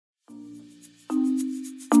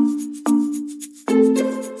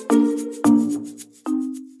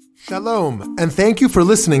Shalom, and thank you for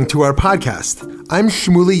listening to our podcast. I'm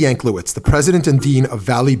Shmuley Yanklowitz, the president and dean of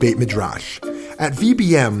Valley Beit Midrash. At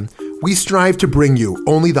VBM, we strive to bring you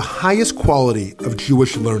only the highest quality of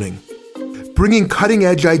Jewish learning. Bringing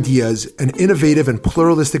cutting-edge ideas and innovative and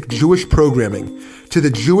pluralistic Jewish programming to the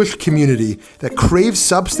Jewish community that craves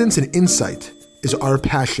substance and insight is our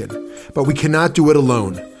passion, but we cannot do it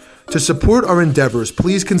alone. To support our endeavors,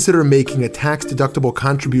 please consider making a tax-deductible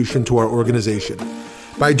contribution to our organization.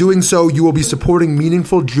 By doing so, you will be supporting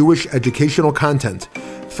meaningful Jewish educational content,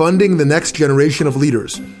 funding the next generation of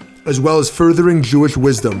leaders, as well as furthering Jewish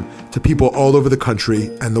wisdom to people all over the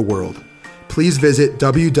country and the world. Please visit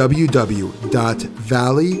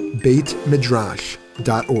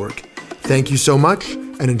www.valleybeitmidrash.org. Thank you so much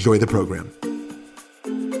and enjoy the program.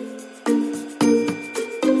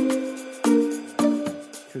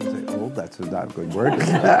 That's not a good word,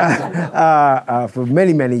 for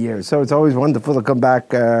many, many years. So it's always wonderful to come back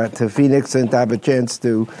to Phoenix and to have a chance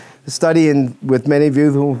to study with many of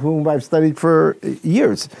you whom I've studied for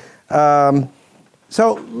years.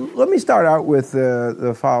 So let me start out with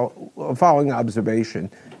the following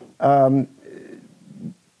observation. A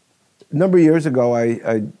number of years ago,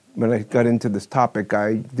 when I got into this topic,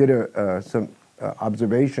 I did some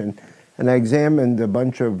observation, and I examined a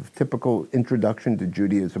bunch of typical Introduction to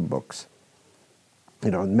Judaism books,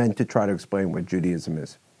 meant to try to explain what Judaism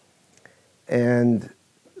is. And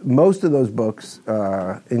most of those books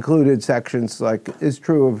included sections, like is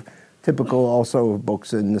true of typical also of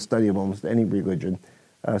books in the study of almost any religion,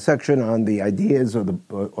 a section on the ideas or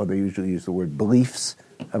they usually use the word beliefs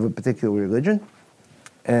of a particular religion.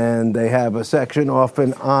 And they have a section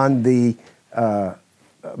often on the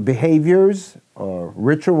behaviors or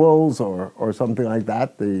rituals or something like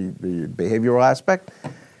that, the behavioral aspect.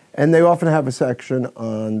 And they often have a section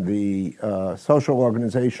on the social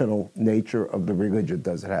organizational nature of the religion.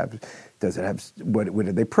 Does it have what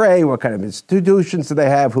do they pray? What kind of institutions do they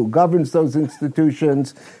have? Who governs those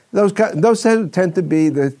institutions? Those tend to be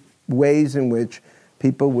the ways in which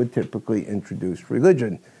people would typically introduce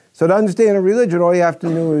religion. So to understand a religion, all you have to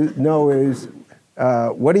know is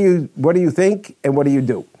what do you think and what do you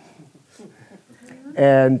do,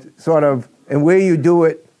 and where you do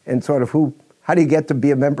it, and how do you get to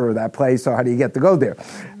be a member of that place, or how do you get to go there?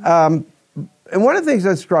 And one of the things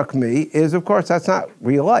that struck me is, of course, that's not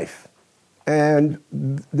real life. And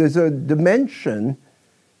there's a dimension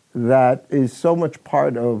that is so much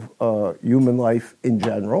part of human life in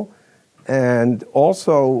general, and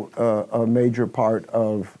also a major part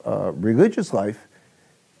of religious life,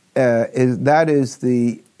 is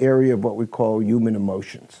the area of what we call human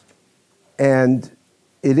emotions. And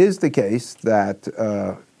it is the case that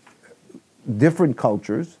different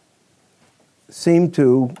cultures seem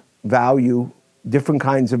to value different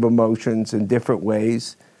kinds of emotions in different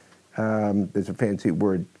ways. There's a fancy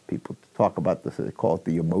word people talk about this, they call it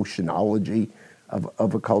the emotionology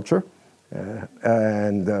of a culture.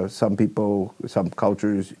 Some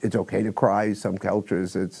cultures, it's okay to cry. Some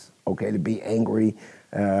cultures, it's okay to be angry,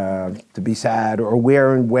 to be sad, or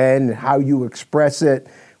where and when, how you express it,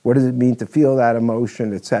 what does it mean to feel that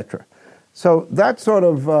emotion, etc. So that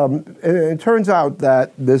it turns out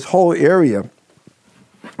that this whole area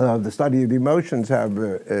of the study of the emotions have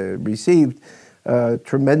received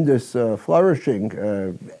tremendous flourishing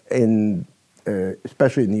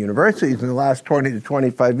especially in the universities in the last 20 to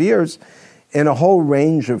 25 years in a whole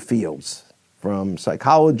range of fields, from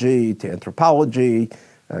psychology to anthropology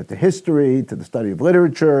to history to the study of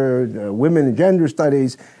literature, women and gender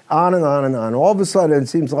studies, on and on and on. All of a sudden, it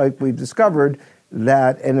seems like we've discovered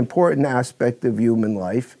that an important aspect of human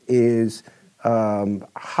life is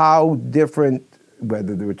how different,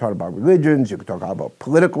 whether they were talking about religions, you could talk about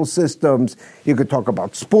political systems, you could talk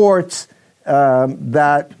about sports,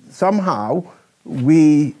 that somehow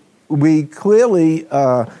we clearly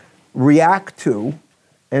react to,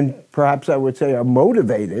 and perhaps I would say are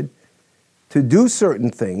motivated to do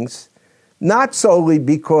certain things, not solely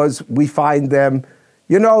because we find them,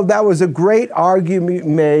 that was a great argument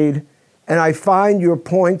made, and I find your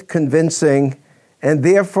point convincing, and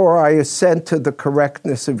therefore I assent to the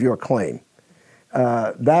correctness of your claim.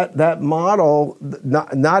 That model,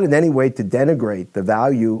 not in any way to denigrate the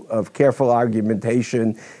value of careful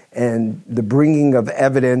argumentation and the bringing of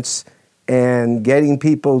evidence and getting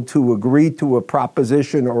people to agree to a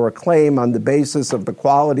proposition or a claim on the basis of the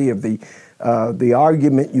quality of the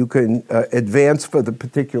argument you can advance for the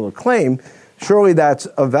particular claim. Surely that's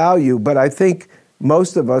a value, but I think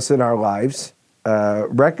most of us in our lives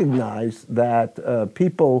recognize that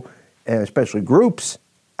people, and especially groups,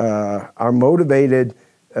 are motivated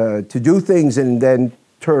to do things and then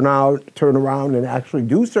turn around and actually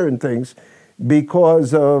do certain things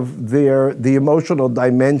because of the emotional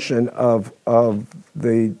dimension of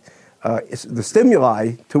the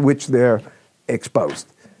stimuli to which they're exposed.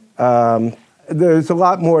 There's a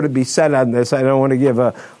lot more to be said on this. I don't want to give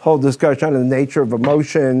a whole discussion on the nature of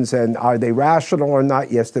emotions and are they rational or not.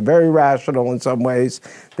 Yes, they're very rational in some ways.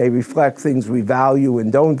 They reflect things we value and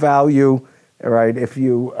don't value. All right, if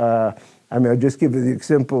you, I'll just give you the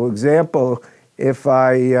simple example. If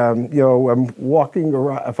I'm walking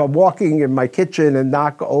around, if I'm walking in my kitchen and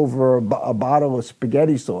knock over a bottle of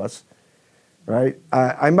spaghetti sauce, right,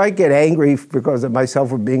 I might get angry because of myself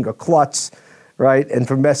for being a klutz, right, and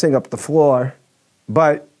for messing up the floor.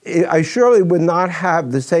 But I surely would not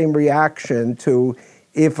have the same reaction to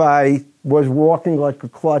if I was walking like a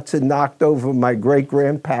klutz and knocked over my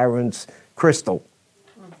great-grandparents' crystal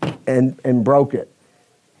and broke it.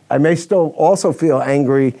 I may still also feel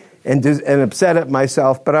angry and upset at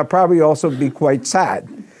myself, but I'll probably also be quite sad.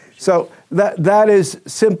 So that is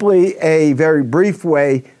simply a very brief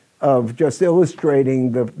way of just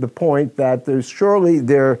illustrating the point that there's surely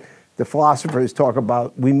the philosophers talk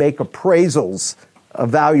about, we make appraisals,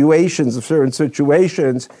 evaluations of certain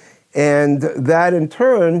situations, and that in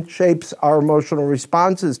turn shapes our emotional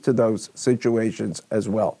responses to those situations as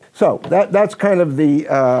well. So that's kind of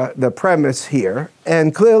the premise here.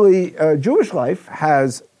 And clearly, Jewish life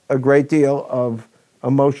has a great deal of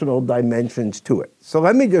emotional dimensions to it. So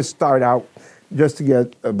let me just start out just to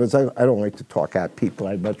get, because I don't like to talk at people.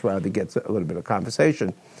 I'd much rather get a little bit of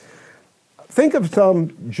conversation. Think of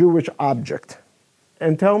some Jewish object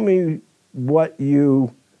and tell me what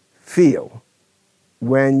you feel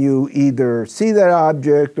when you either see that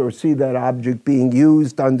object or see that object being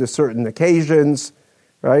used under certain occasions,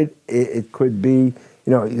 right? It could be,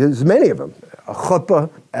 there's many of them. A chuppah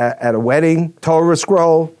at a wedding, Torah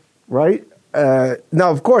scroll, right?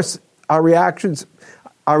 Now, of course, our reactions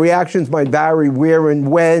might vary where and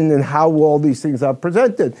when and how all these things are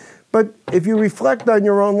presented. But if you reflect on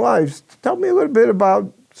your own lives, tell me a little bit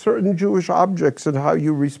about certain Jewish objects and how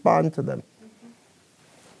you respond to them.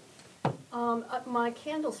 My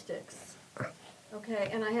candlesticks, okay,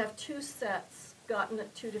 and I have two sets gotten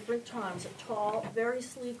at two different times. A tall, very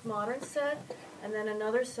sleek modern set, and then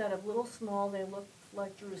another set of little small, they look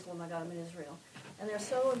like Jerusalem. I got them in Israel. And they're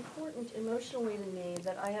so important emotionally to me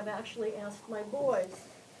that I have actually asked my boys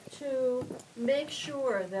to make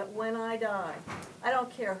sure that when I die, I don't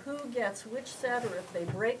care who gets which set or if they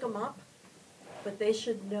break them up, but they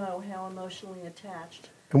should know how emotionally attached.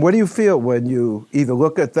 And what do you feel when you either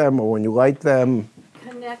look at them or when you light them?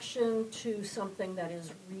 Connection to something that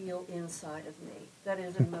is real inside of me, that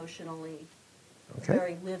is emotionally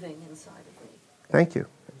very living inside of me. Thank you.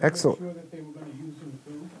 Excellent. Sure that they were going to use them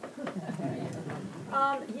too?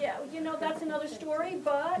 Yeah, that's another story,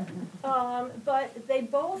 but they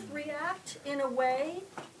both react in a way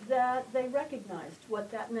that they recognized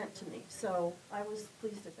what that meant to me. So I was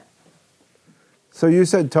pleased at that. So you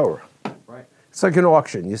said Torah. Right. It's like an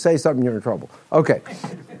auction. You say something, you're in trouble. Okay.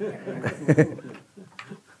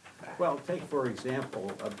 Well, take for example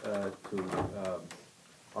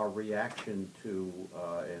our reaction to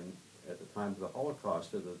at the time of the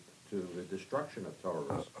Holocaust to the destruction of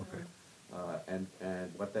Torahs, and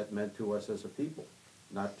what that meant to us as a people,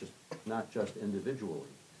 not just individually.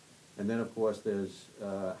 And then of course there's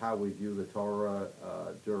how we view the Torah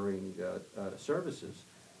during services.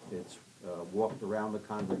 It's walked around the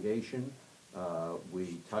congregation.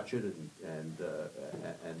 We touch it and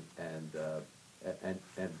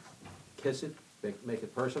kiss it, make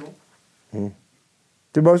it personal.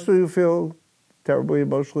 Do most of you feel terribly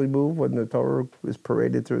emotionally moved when the Torah is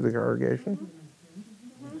paraded through the congregation?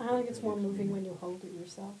 I think it's more moving when you hold it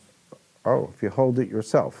yourself. Oh, if you hold it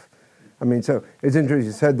yourself. I mean, so it's interesting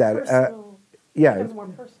you said that. Personal. Yeah. It's more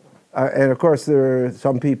personal. And of course, there are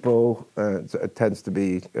some people, it tends to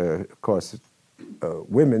be, of course,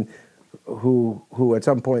 women, who at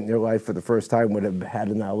some point in their life for the first time would have had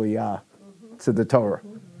an aliyah to the Torah,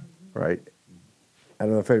 right? I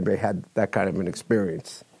don't know if anybody had that kind of an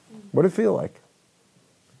experience. What did it feel like?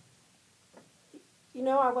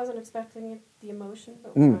 I wasn't expecting the emotion,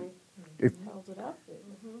 but when I held it up, it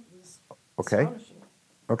was astonishing.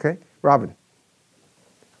 Okay. Robin?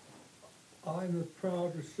 I'm a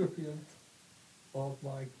proud recipient of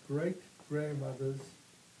my great-grandmother's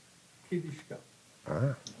Kiddush cup.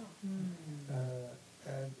 And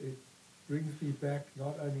it brings me back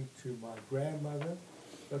not only to my grandmother,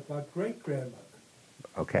 but my great-grandmother.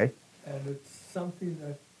 Okay. And it's something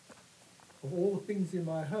that, of all the things in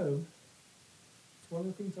my home, it's one of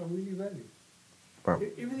the things I really value. Wow.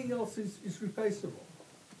 Everything else is replaceable.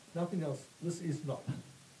 Nothing else. This is not.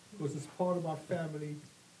 because it's part of my family.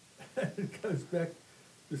 It goes back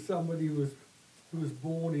to somebody who was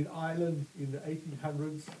born in Ireland in the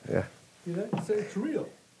 1800s. Yeah. You know, so it's real.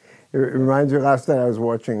 It reminds me, last night I was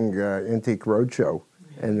watching Antique Roadshow,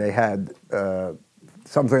 and they had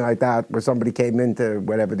something like that where somebody came into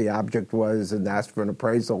whatever the object was and asked for an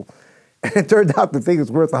appraisal. And it turned out the thing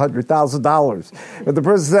was worth $100,000. But the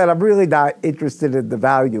person said, I'm really not interested in the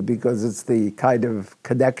value because it's the kind of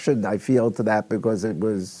connection I feel to that because it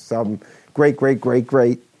was some great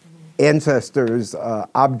ancestor's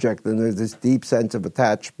object, and there's this deep sense of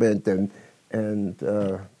attachment and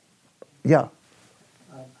yeah.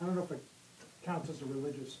 I don't know if it counts as a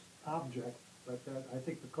religious object, but I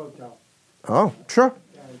think the kotel. Oh, sure,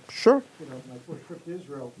 sure. You know, my first trip to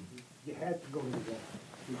Israel, you had to go to the wall.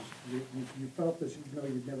 You felt this, even though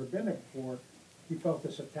you'd never been there before, you felt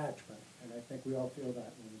this attachment, and I think we all feel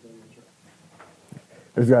that when we go to Israel.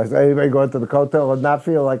 Does anybody go into the kotel and not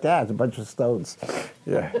feel like that? It's a bunch of stones.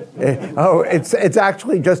 Yeah. It's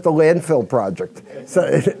actually just a landfill project,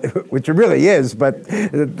 so, which it really is, but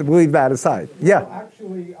we'll leave that aside. Yeah. Well,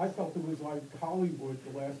 actually, I felt it was like Hollywood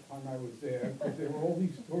the last time I was there, because there were all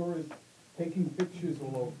these tourists taking pictures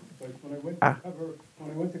all over the place. When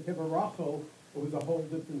I went to Kever Rachel, it was a whole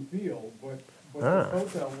different feel, but the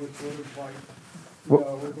hotel was sort of like, you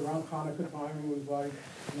know, it was around Hanukkah time, it was like,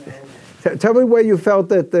 you know. Tell me where you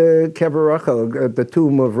felt at the Kever Rachel, at the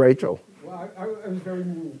tomb of Rachel. Well, I was very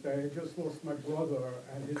moved. I had just lost my brother,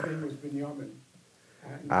 and his name was Binyamin.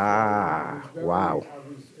 And wow.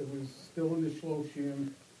 It was still in the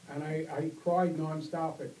Shloshim, and I cried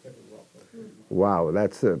nonstop at Kever Rachel. Wow,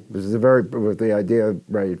 this is a very, with the idea,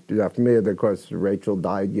 right, you're not familiar, of course, Rachel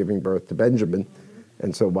died giving birth to Benjamin,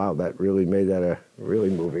 and so, wow, that really made that a really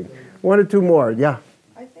moving. One or two more, yeah.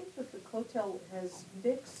 I think that the kotel has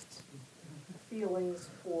mixed feelings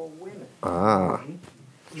for women.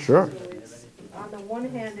 Sure. So it's, on the one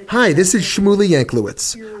hand, it's Hi, this is Shmuley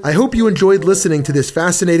Yanklowitz. I hope you enjoyed listening to this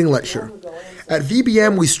fascinating lecture. At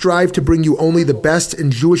VBM, we strive to bring you only the best in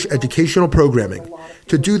Jewish educational programming.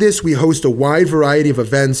 To do this, we host a wide variety of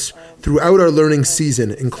events throughout our learning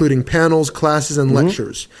season, including panels, classes, and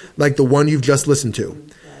lectures, like the one you've just listened to.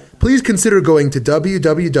 Please consider going to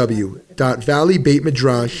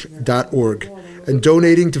www.valleybeitmidrash.org and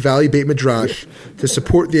donating to Valley Beit Midrash to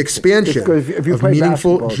support the expansion of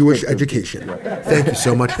meaningful Jewish education. Thank you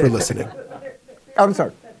so much for listening. I'm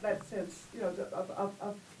sorry. That sense, you know,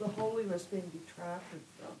 of the holiness being detracted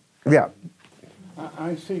from. Yeah.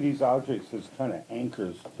 I see these objects as kind of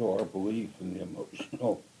anchors to our belief and the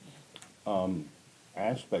emotional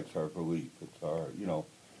aspects of our belief. It's our, you know,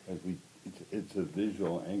 it's a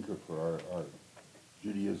visual anchor for our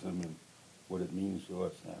Judaism and what it means to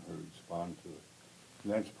us and how to respond to it.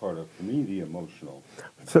 And that's part of, for me, the emotional.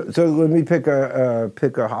 So let me pick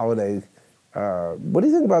a holiday. What do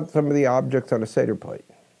you think about some of the objects on a Seder plate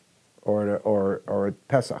or a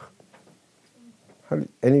Pesach?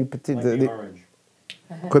 Any particular? Like the orange.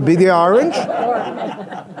 Could be the orange.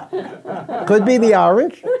 Could be the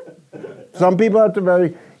orange. Some people have to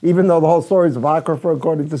very, even though the whole story is apocryphal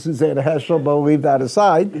according to Susanna Heschel, but we'll leave that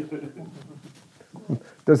aside.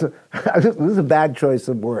 This is a bad choice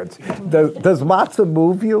of words. Does matzah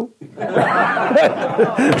move you?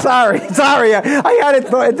 sorry. I had it.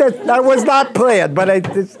 That was not planned, but That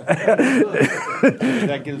gets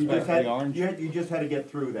back to the orange. You just had to get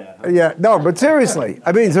through that. Huh? Yeah, no, but seriously,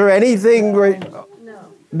 I mean, is there anything?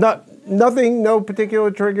 No. Nothing. No particular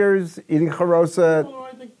triggers. Eating charosa. Well,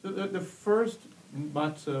 I think the first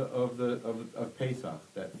matzah of Pesach,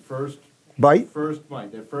 that first Bite.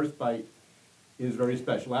 that first bite is very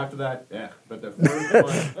special. After that, but the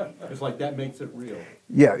first one, it's like that makes it real.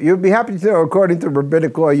 Yeah, you'd be happy to know, according to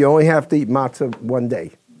rabbinic law, you only have to eat matzah one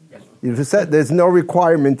day. You've said there's no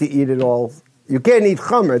requirement to eat it all. You can't eat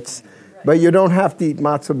chametz, but you don't have to eat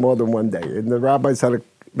matzah more than one day. And the rabbis had a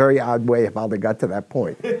very odd way of how they got to that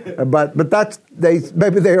point. But that's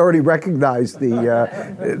maybe they already recognized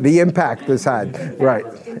the impact this had. Right.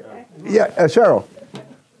 Yeah, Cheryl.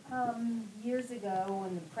 Years ago,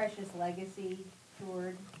 when the Precious Legacy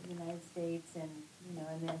toured the United States, and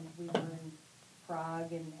then we were in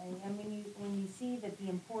Prague, and when you see that the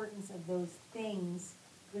importance of those things,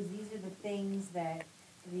 because these are the things that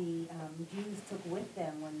the Jews took with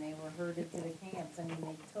them when they were herded to the camps. I mean,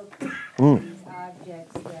 they took these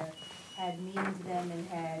objects that had meaning to them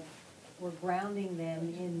and were grounding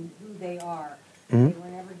them in who they are. They were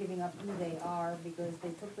never giving up who they are because they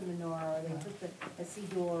took the menorah, or they took a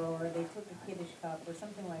siddur, or they took a kiddush cup, or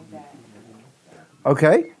something like that.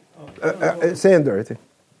 Okay. Sander, I think.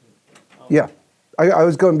 Yeah. I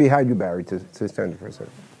was going behind you, Barry, to stand for a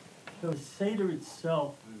second. So Seder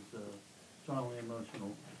itself is strongly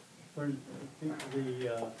emotional. For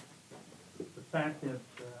the fact that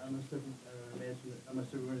almost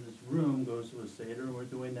everyone in this room goes to a Seder, and we're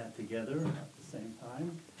doing that together at the same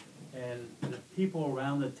time. And the people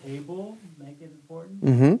around the table make it important.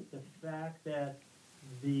 Mm-hmm. The fact that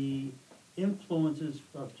the influences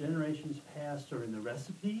of generations past are in the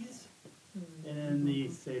recipes, and in the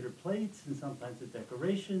Seder plates, and sometimes the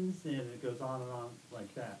decorations, and it goes on and on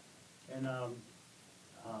like that. And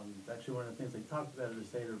actually one of the things they talked about at the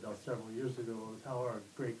Seder about several years ago was how our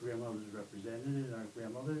great-grandmothers represented and our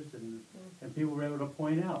grandmothers, and people were able to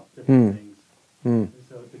point out different things. And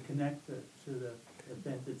so to connect to the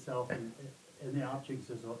event itself and the objects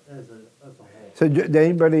as a whole. So did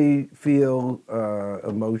anybody feel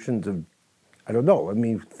emotions of, I don't know, I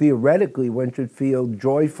mean, theoretically one should feel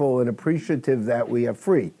joyful and appreciative that we are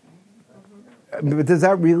free. But does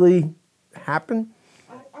that really happen?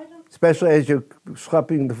 I don't. Especially as you're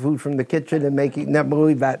schlepping the food from the kitchen and making, not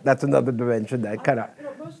believe that's another dimension that kind of...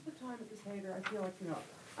 Most of the time at the Seder, I feel like,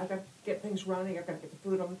 I got to get things running, I got to get the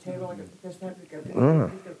food on the table, I got to get this,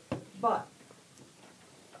 that, But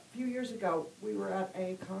a few years ago, we were at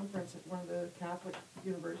a conference at one of the Catholic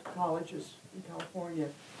university colleges in California.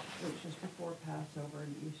 It was just before Passover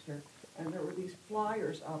and Easter, and there were these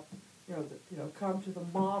flyers up, come to the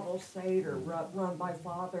model Seder run by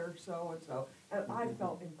Father so and so, and I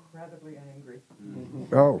felt incredibly angry.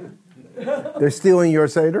 Oh, they're stealing your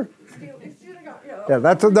Seder? Stealing, Yeah,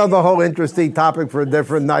 that's another whole interesting topic for a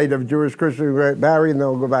different night of Jewish Christian Barry, and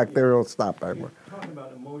they'll go back there and it'll stop. Talking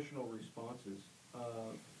about emotional responses,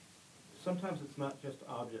 sometimes it's not just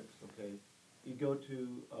objects, okay? You go to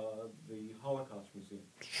the Holocaust Museum.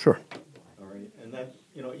 Sure. All right, and that,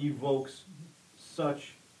 evokes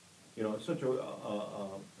such a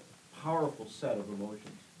powerful set of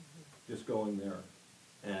emotions, just going there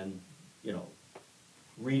and,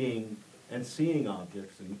 reading and seeing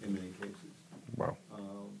objects in many cases. Wow.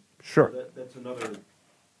 Sure. So that's another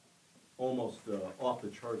almost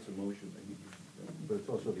off-the-charts emotion that you But it's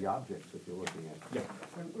also the objects that you're looking at. Yeah.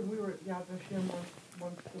 When we were at Yad Vashem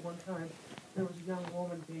one time, there was a young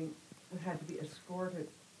woman who had to be escorted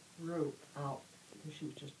through out because she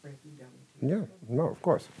was just breaking down. Yeah, no, of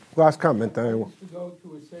course. Last comment. I used to go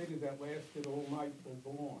to a Seder that lasted all night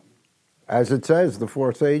till dawn. As it says, the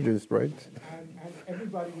four sages, right? And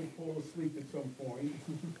everybody would fall asleep at some point.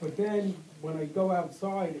 But then when I go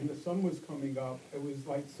outside and the sun was coming up, it was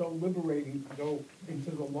like so liberating to go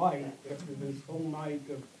into the light after this whole night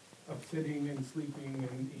of sitting and sleeping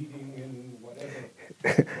and eating and whatever.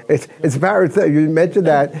 It's apparent that you mentioned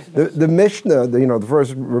that the Mishnah, the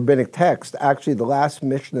first rabbinic text, actually the last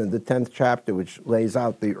Mishnah, the 10th chapter, which lays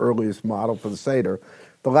out the earliest model for the Seder,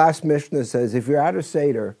 the last Mishnah says, if you're at a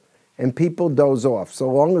Seder and people doze off, so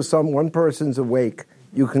long as one person's awake,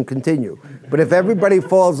 you can continue. But if everybody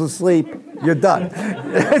falls asleep, you're done.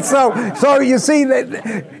 so you see that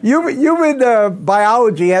human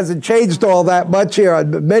biology hasn't changed all that much here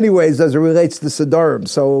in many ways as it relates to Sidurim.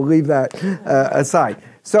 So we'll leave that aside.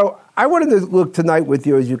 So I wanted to look tonight with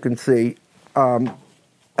you, as you can see,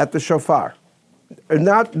 at the shofar.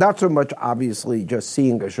 Not so much, obviously, just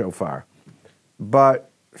seeing a shofar, but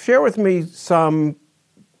share with me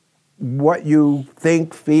what you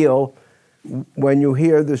think, feel, when you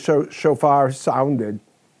hear the shofar sounded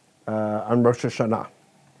on Rosh Hashanah.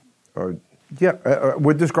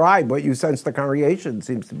 Would describe what you sense the congregation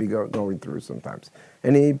seems to be going through sometimes.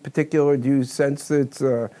 Any particular, do you sense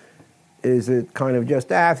that, is it kind of just,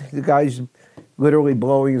 the guy's literally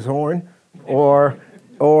blowing his horn? Or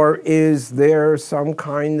is there some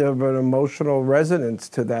kind of an emotional resonance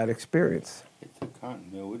to that experience? It's a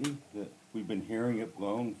continuity that we've been hearing it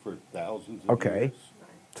blown for thousands of years. Okay.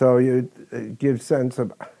 So you give sense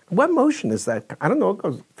of, what emotion is that? I don't know, it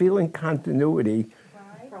goes feeling continuity.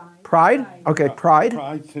 Pride? Okay, pride.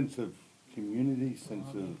 Pride, sense of community, sense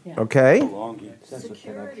of okay. belonging.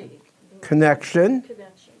 Security. Connection.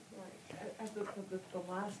 Connection, right. At the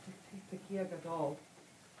last Tekiah Gadol,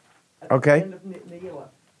 at okay. the end of Megillah,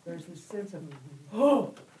 there's this sense of,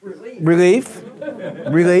 relief. Relief.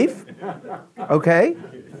 Relief. Okay.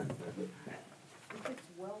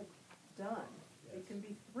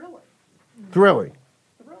 Thrilling.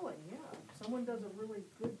 Thrilling, yeah. If someone does a really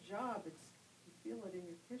good job, you feel it in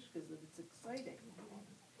your kishkas that it's exciting.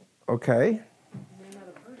 Okay. You may not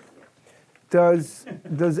have heard it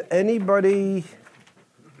yet. Does anybody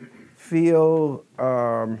feel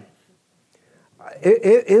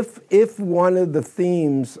if one of the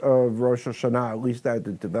themes of Rosh Hashanah, at least that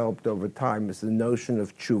it developed over time, is the notion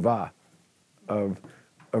of tshuva, of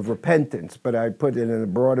repentance, but I put it in a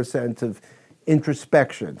broader sense of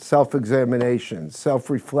introspection, self-examination,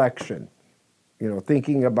 self-reflection,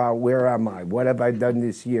 thinking about where am I? What have I done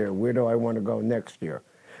this year? Where do I want to go next year?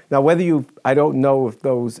 Now, I don't know if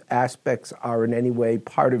those aspects are in any way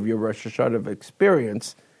part of your Rosh Hashanah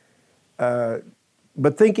experience,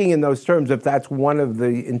 but thinking in those terms, if that's one of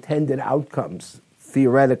the intended outcomes,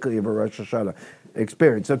 theoretically, of a Rosh Hashanah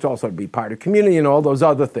experience, that's also to be part of community and all those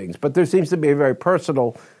other things. But there seems to be a very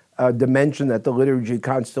personal dimension that the liturgy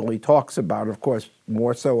constantly talks about, of course,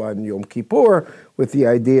 more so on Yom Kippur, with the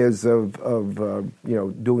ideas of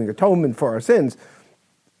doing atonement for our sins.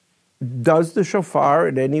 Does the shofar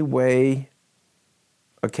in any way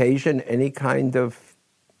occasion any kind of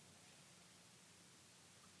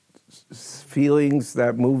feelings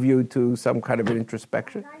that move you to some kind of an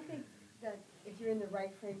introspection? I think that if you're in the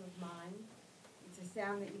right frame of mind, it's a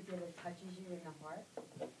sound that you feel that touches you in the heart.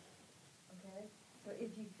 Okay? So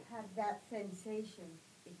if you have that sensation,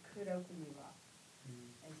 it could open you up,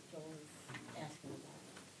 as Joel is asking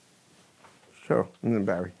about. Sure. And then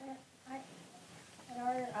Barry.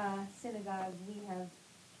 At our synagogue, we have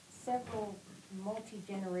several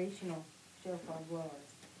multi-generational shofar blowers.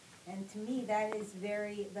 And to me, that is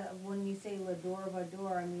when you say Lador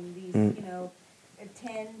Vador, I mean, these,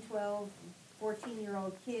 10, 12,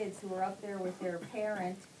 14-year-old kids who are up there with their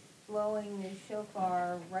parent blowing the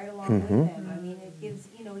shofar right along with them. I mean, it gives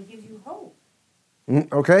you hope.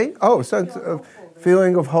 Okay. Oh, sense of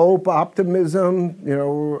feeling of hope, optimism,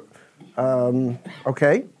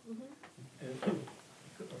 okay.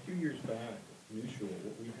 A few years back, New Shul,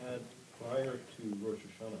 what we had prior to Rosh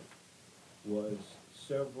Hashanah was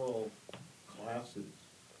several classes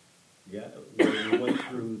where we went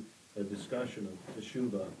through a discussion of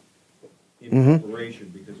Teshuvah in preparation,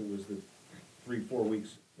 because it was the 3-4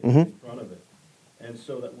 weeks in front of it. And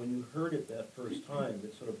so that when you heard it that first time,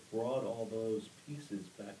 it sort of brought all those pieces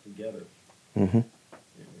back together. In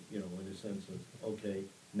a sense of, okay,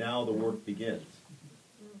 now the work begins.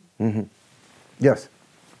 Yes.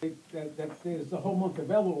 That there's the whole month of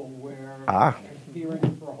Elul where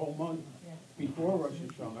hearing for a whole month before Rosh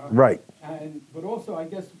Hashanah. Right. But also, I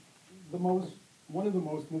guess one of the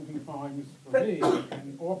most moving times for me,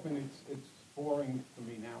 and often it's boring for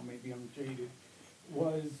me now, maybe I'm jaded,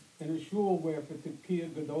 was in a shul where for Tekiah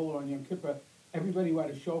Gedolah on Yom Kippur, everybody who had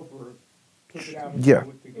a shofar took it out and blew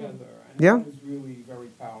it together. And that was really very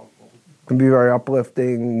powerful. It can be very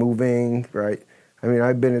uplifting, moving, right? I mean,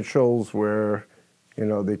 I've been at shuls where, they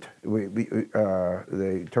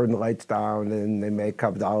turn the lights down and they make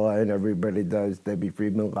Havdalah and everybody does Debbie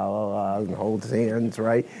Friedman la la la and holds hands,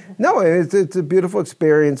 right? No, it's a beautiful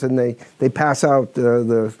experience, and they pass out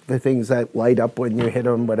the things that light up when you hit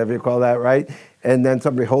them, whatever you call that, right? And then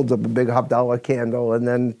somebody holds up a big Havdalah candle, and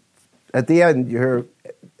then at the end you hear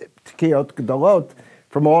Tekiyot Gedolot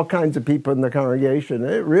from all kinds of people in the congregation.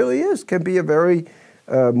 It really can be a very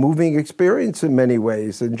moving experience in many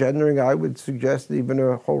ways, engendering, I would suggest, even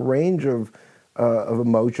a whole range of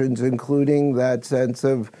emotions, including that sense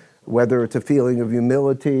of whether it's a feeling of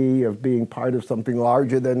humility, of being part of something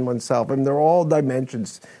larger than oneself. I mean, there are all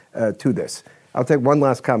dimensions to this. I'll take one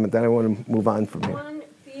last comment, then I want to move on from here. One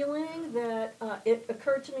feeling that it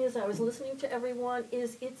occurred to me as I was listening to everyone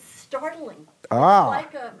is it's startling.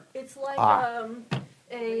 It's like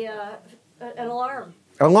an alarm.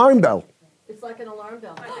 Alarm bell. It's like an alarm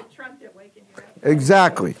bell. Like a trumpet waking you up.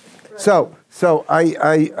 Exactly. Right. So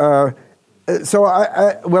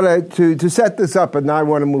to set this up, and now I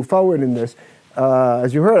want to move forward in this.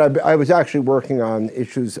 As you heard, I was actually working on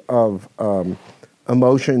issues of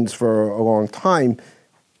emotions for a long time,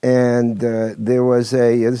 and there was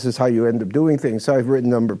this is how you end up doing things. So I've written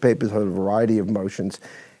a number of papers on a variety of emotions,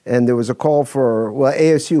 and there was a call for,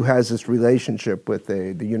 ASU has this relationship with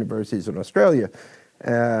the universities in Australia.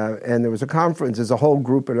 And there was a conference, there's a whole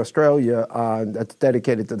group in Australia that's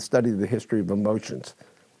dedicated to the study of the history of emotions,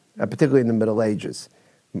 particularly in the Middle Ages.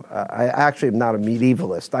 I actually am not a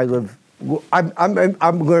medievalist.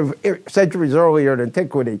 I'm live centuries earlier in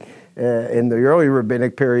antiquity, in the early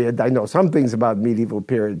rabbinic period. I know some things about medieval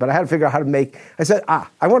period, but I had to figure out how to I said, I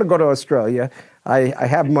want to go to Australia. I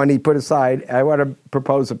have money put aside. I want to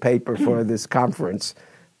propose a paper for this conference.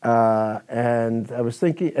 And I was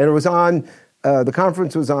thinking, and it was on, the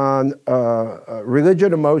conference was on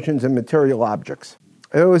religion, emotions, and material objects.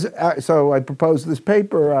 It was so I proposed this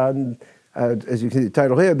paper on, as you can see the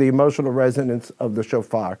title here, the emotional resonance of the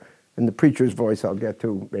shofar, and the preacher's voice I'll get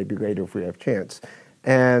to maybe later if we have chance.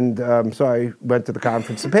 And so I went to the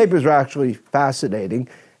conference. The papers were actually fascinating,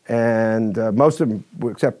 and most of them,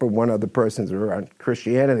 except for one other person, were on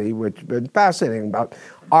Christianity, which has been fascinating, about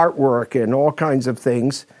artwork and all kinds of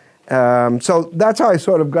things. So that's how I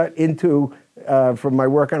sort of got into from my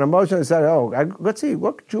work on emotion. I said, let's see,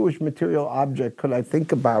 what Jewish material object could I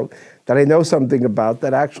think about that I know something about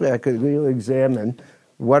that actually I could really examine?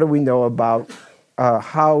 What do we know about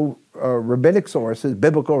how rabbinic sources,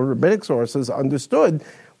 biblical rabbinic sources, understood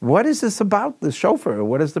what is this about the shofar?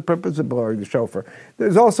 What is the purpose of blowing the shofar?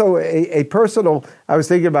 There's also a personal, I was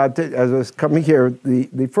thinking about it as I was coming here,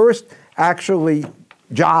 the first actually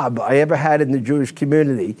job I ever had in the Jewish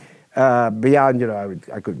community, beyond,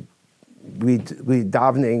 I could lead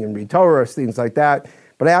davening and read Torah, things like that,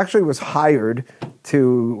 but I actually was hired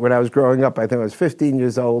to, when I was growing up, I think I was 15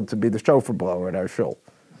 years old, to be the shofar blower at our shul.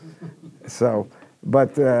 So,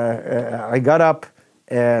 but I got up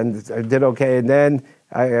and I did okay, and then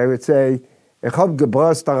I would say, ich hab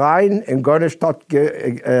gebrust rein und gar nicht dort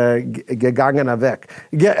gegangen weg.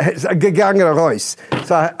 Gegangen raus.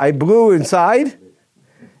 So I blew inside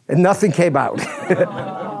and nothing came out.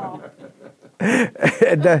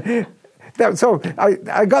 So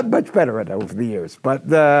I got much better at it over the years, but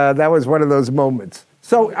that was one of those moments.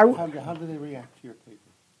 So how did they react to your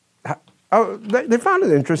paper? They found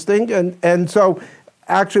it interesting, and so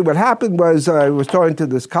actually what happened was I was talking to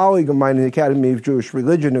this colleague of mine in the Academy of Jewish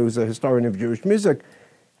Religion who's a historian of Jewish music,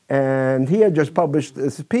 and he had just published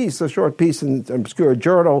this piece, a short piece in an obscure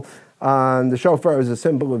journal on the shofar as a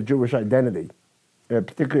symbol of Jewish identity,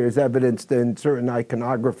 particularly as evidenced in certain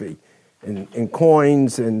iconography, in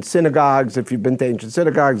coins, in synagogues. If you've been to ancient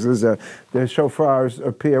synagogues, the shofars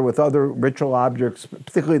appear with other ritual objects,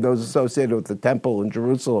 particularly those associated with the temple in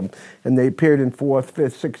Jerusalem. And they appeared in 4th,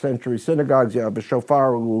 5th, 6th century synagogues. You have a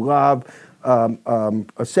shofar, a lulav,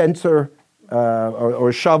 a censer, or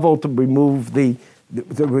a shovel to remove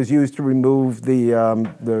that was used to remove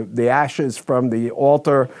the ashes from the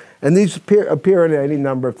altar. And these appear in any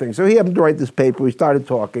number of things. So he happened to write this paper. We started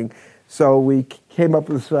talking. So we came up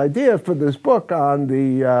with this idea for this book on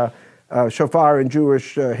the shofar in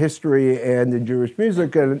Jewish history and in Jewish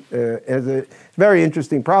music, and as a very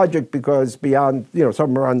interesting project because beyond,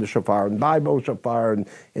 some are on the shofar in the Bible, shofar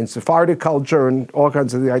in Sephardic culture, and all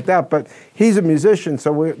kinds of things like that. But he's a musician,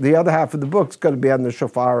 so the other half of the book's going to be on the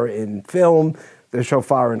shofar in film, the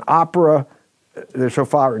shofar in opera, the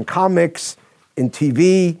shofar in comics, in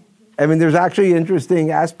TV. I mean, there's actually interesting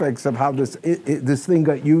aspects of how this thing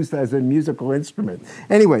got used as a musical instrument.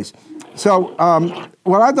 Anyways, so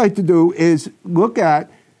what I'd like to do is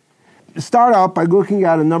start out by looking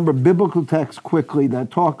at a number of biblical texts quickly that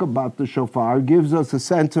talk about the shofar, gives us a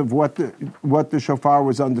sense of what the shofar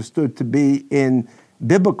was understood to be in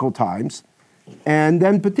biblical times, and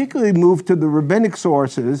then particularly move to the rabbinic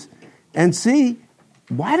sources and see,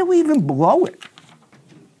 why do we even blow it?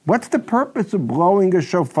 What's the purpose of blowing a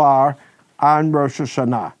shofar on Rosh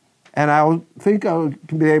Hashanah? And I think I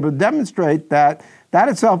can be able to demonstrate that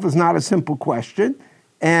itself is not a simple question.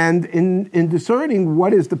 And in discerning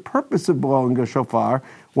what is the purpose of blowing a shofar,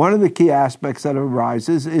 one of the key aspects that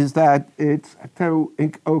arises is that it's to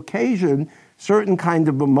occasion certain kind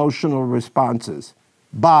of emotional responses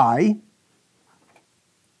by,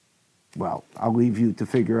 well, I'll leave you to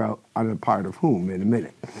figure out on the part of whom in a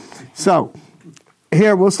minute. So,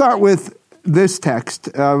 here, we'll start with this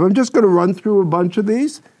text. I'm just going to run through a bunch of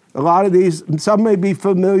these. A lot of these, some may be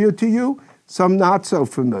familiar to you, some not so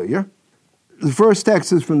familiar. The first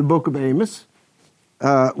text is from the book of Amos.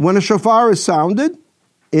 When a shofar is sounded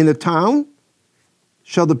in a town,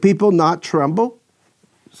 shall the people not tremble?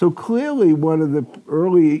 So clearly one of the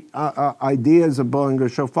early ideas of blowing a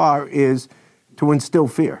shofar is to instill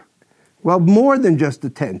fear. Well, more than just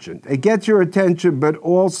attention. It gets your attention, but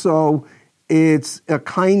also it's a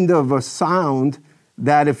kind of a sound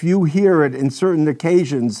that if you hear it in certain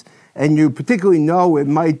occasions, and you particularly know it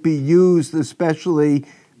might be used especially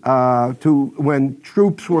when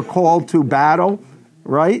troops were called to battle,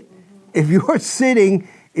 right? If you're sitting,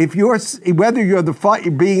 whether you're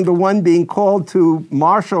being the one being called to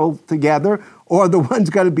marshal together or the one's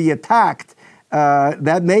going to be attacked,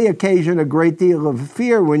 that may occasion a great deal of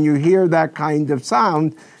fear when you hear that kind of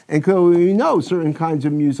sound. And clearly we know certain kinds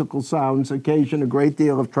of musical sounds occasion a great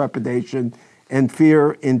deal of trepidation and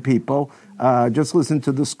fear in people. Just listen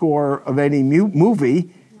to the score of any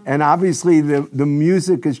movie, and obviously the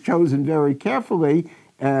music is chosen very carefully,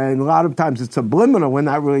 and a lot of times it's subliminal. We're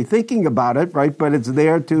not really thinking about it, right? But it's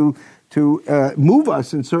there to move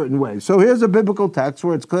us in certain ways. So here's a biblical text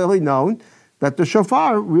where it's clearly known that the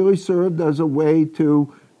shofar really served as a way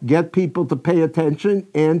to get people to pay attention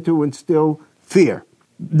and to instill fear.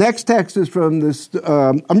 Next text is from this,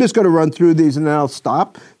 I'm just going to run through these and then I'll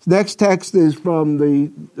stop. Next text is from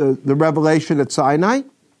the Revelation at Sinai,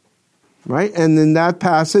 right? And in that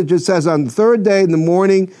passage it says, on the third day in the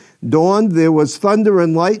morning, dawned, there was thunder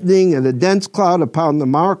and lightning and a dense cloud upon the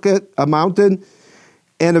mountain,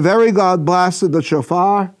 and a very loud blast of the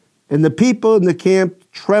shofar, and the people in the camp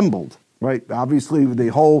trembled, right? Obviously, the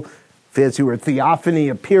whole fancy word theophany,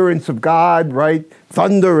 appearance of God, right?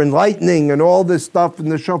 Thunder and lightning and all this stuff,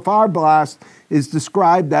 and the shofar blast is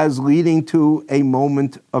described as leading to a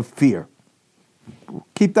moment of fear.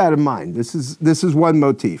 Keep that in mind. This is one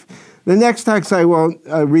motif. The next text I won't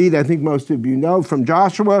read, I think most of you know, from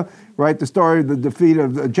Joshua, right? The story of the defeat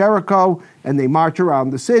of Jericho, and they march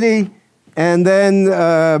around the city, and then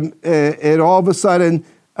it all of a sudden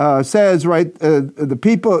says, right, the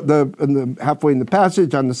people, halfway in the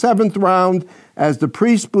passage, on the seventh round, as the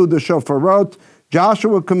priest blew the shofarot,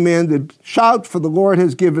 Joshua commanded, shout, for the Lord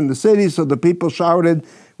has given the city. So the people shouted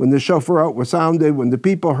when the shofarot was sounded. When the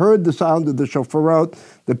people heard the sound of the shofarot,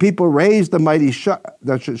 the people raised a mighty shout,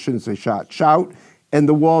 and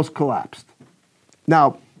the walls collapsed.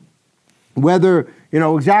 Now, whether,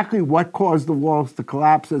 exactly what caused the walls to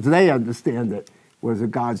collapse as they understand it, was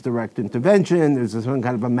it God's direct intervention? Is there some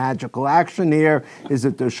kind of a magical action here? Is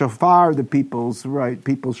it the shofar, the people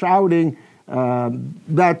shouting?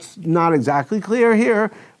 That's not exactly clear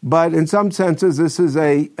here, but in some senses, this is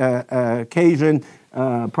a occasion.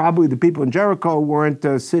 Probably the people in Jericho weren't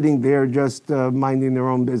sitting there just minding their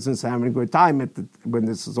own business, having a good time when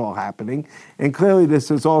this is all happening. And clearly,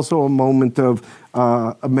 this is also a moment of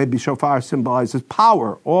maybe shofar symbolizes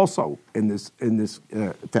power also in this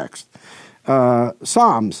text.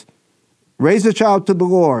 Psalms. Raise a shout to the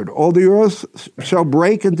Lord. All the earth shall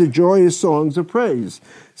break into joyous songs of praise.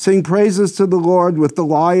 Sing praises to the Lord with the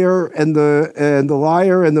lyre and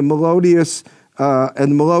the melodious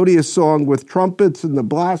song with trumpets and the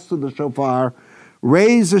blast of the shofar.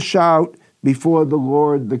 Raise a shout before the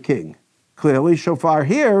Lord the King. Clearly, shofar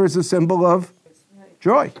here is a symbol of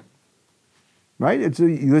joy. Right?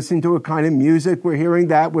 You listen to a kind of music. We're hearing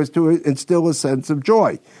that was to instill a sense of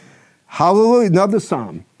joy. Hallelujah, another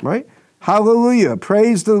psalm, right? Hallelujah,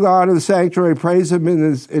 praise the God of the sanctuary, praise him in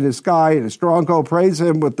his sky, in his stronghold, praise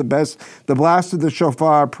him with the blast of the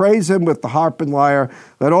shofar, praise him with the harp and lyre.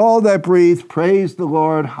 Let all that breathe praise the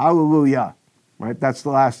Lord, hallelujah. Right, that's the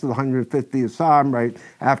last of the 150th psalm, right?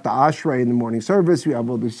 After Ashrei in the morning service, we have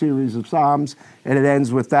all the series of psalms, and it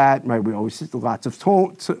ends with that, right? We always see lots of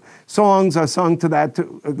songs are sung to that,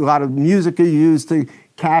 a lot of music is used to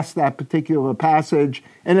cast that particular passage,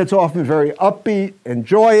 and it's often very upbeat and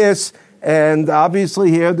joyous, and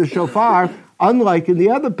obviously here the shofar, unlike in the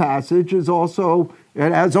other passage, it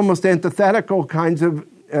has almost antithetical kinds of,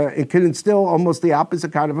 it can instill almost the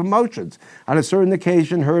opposite kind of emotions. On a certain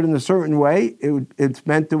occasion, heard in a certain way, it's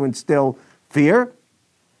meant to instill fear,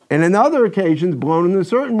 and in other occasions, blown in a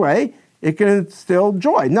certain way, it can instill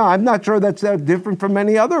joy. Now, I'm not sure that's that different from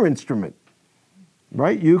any other instrument,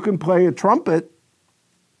 right? You can play a trumpet,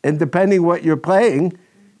 and depending what you're playing,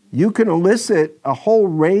 you can elicit a whole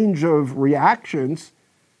range of reactions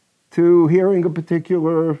to hearing a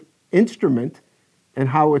particular instrument and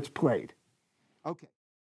how it's played. Okay.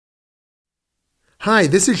 Hi,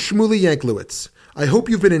 this is Shmuley Yanklowitz. I hope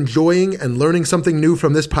you've been enjoying and learning something new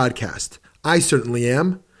from this podcast. I certainly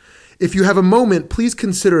am. If you have a moment, please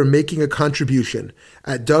consider making a contribution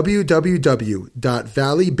at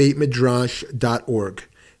www.valleybeitmidrash.org.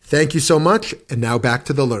 Thank you so much, and now back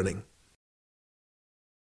to the learning.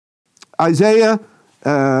 Isaiah,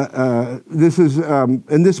 this is,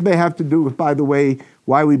 and this may have to do with, by the way,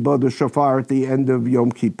 why we blow the shofar at the end of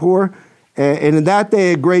Yom Kippur. And in that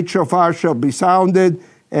day a great shofar shall be sounded,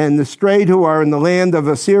 and the straight who are in the land of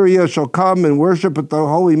Assyria shall come and worship at the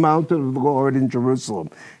holy mountain of the Lord in Jerusalem.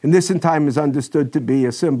 And this in time is understood to be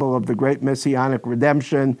a symbol of the great messianic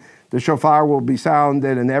redemption. The shofar will be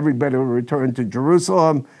sounded, and everybody will return to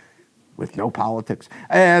Jerusalem with no politics,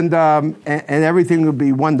 and everything will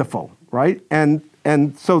be wonderful, right? And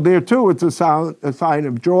so there too, it's a sign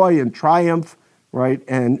of joy and triumph, right,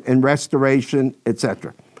 and restoration,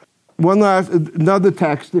 etc. Another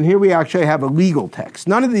text, and here we actually have a legal text.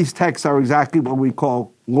 None of these texts are exactly what we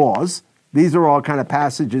call laws. These are all kind of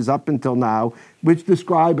passages up until now, which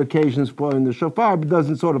describe occasions blowing the shofar, but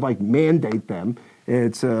doesn't sort of like mandate them.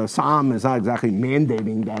 It's Psalm is not exactly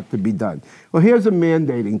mandating that to be done. Well, here's a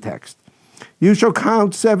mandating text. You shall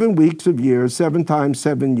count 7 weeks of years, 7 times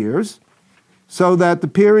 7 years, so that the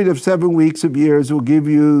period of 7 weeks of years will give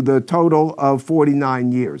you the total of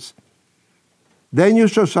 49 years. Then you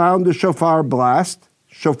shall sound the shofar blast,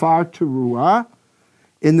 shofar teruah,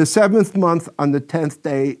 in the 7th month on the 10th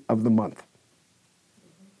day of the month.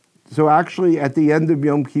 So actually at the end of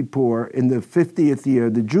Yom Kippur, in the 50th year,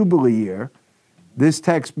 the Jubilee year, This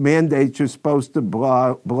text mandates you're supposed to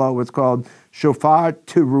blow what's called shofar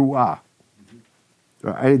teruah.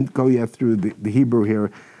 I didn't go yet through the Hebrew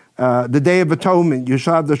here. The Day of Atonement, you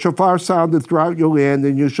shall have the shofar sounded throughout your land,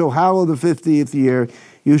 and you shall hallow the 50th year.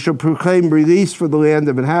 You shall proclaim release for the land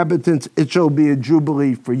of inhabitants. It shall be a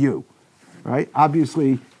jubilee for you. Right?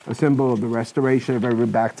 Obviously, a symbol of the restoration of everyone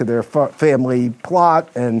back to their family plot,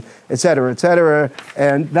 and et cetera, et cetera.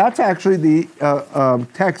 And that's actually the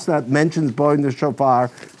text that mentions blowing the shofar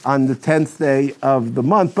on the 10th day of the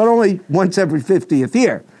month, but only once every 50th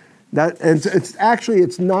year.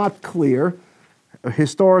 It's not clear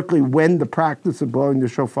historically when the practice of blowing the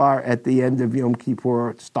shofar at the end of Yom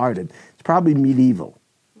Kippur started. It's probably medieval.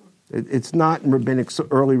 It's not in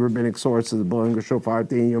early rabbinic sources of blowing the shofar at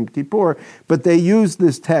the end of Yom Kippur, but they use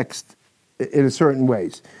this text in certain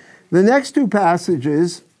ways. The next two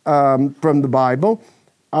passages from the Bible,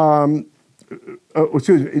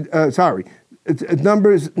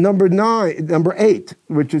 number 8,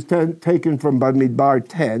 which is taken from Bamidbar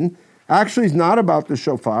 10, actually is not about the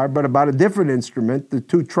shofar, but about a different instrument, the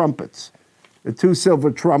two trumpets, the two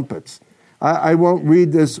silver trumpets. I won't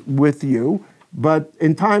read this with you, but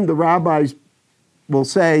in time the rabbis will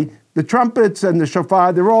say the trumpets and the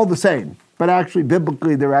shofar, they're all the same, but actually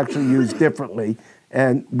biblically they're actually used differently,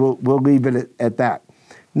 and we'll leave it at that.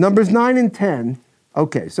 Numbers 9 and 10,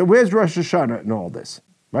 okay, so where's Rosh Hashanah in all this?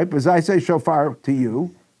 Right? Because I say shofar to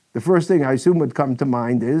you, the first thing I assume would come to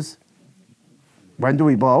mind is, when do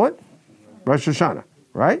we blow it? Rosh Hashanah,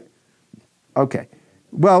 right? Okay.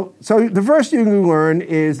 Well, so the first thing you learn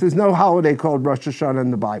is there's no holiday called Rosh Hashanah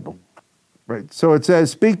in the Bible. Right? So it says,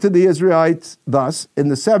 speak to the Israelites thus, in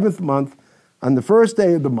the 7th month, on the first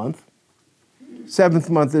day of the month. 7th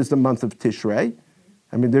month is the month of Tishrei.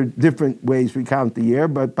 I mean, there are different ways we count the year,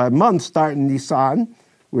 but by month start in Nisan,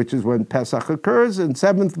 which is when Pesach occurs, and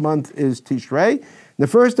 7th month is Tishrei. The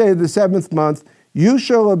first day of the 7th month, you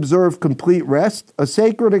shall observe complete rest, a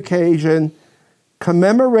sacred occasion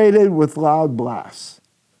commemorated with loud blasts.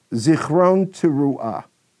 Zichron teruah.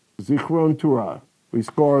 Zichron teruah. We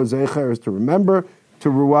score zecher is to remember.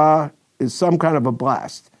 Teruah is some kind of a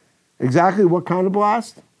blast. Exactly what kind of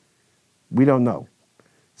blast? We don't know.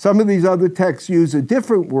 Some of these other texts use a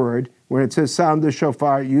different word. When it says sound the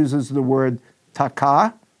shofar, it uses the word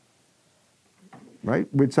takah, right?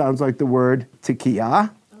 Which sounds like the word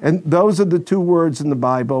tikiyah. And those are the two words in the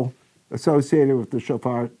Bible associated with the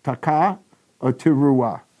shofar, takah or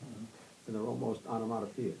teruah. And they're almost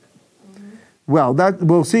onomatopoeic. Well, that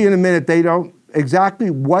we'll see in a minute. They don't exactly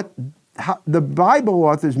how the Bible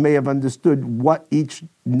authors may have understood what each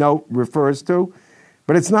note refers to,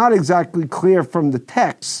 but it's not exactly clear from the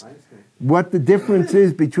text what the difference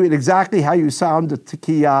is between exactly how you sound the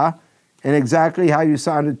tikiyah and exactly how you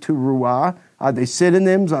sound the teruah. Are they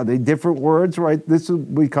synonyms? Are they different words? Right? This will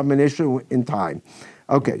become an issue in time.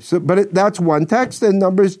 Okay, that's one text. And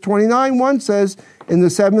Numbers 29:1 says, in the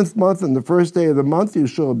 7th month, on the first day of the month, you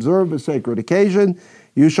shall observe a sacred occasion.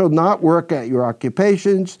 You shall not work at your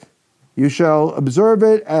occupations. You shall observe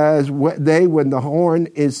it as day when the horn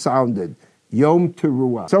is sounded. Yom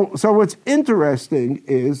Teruah. So what's interesting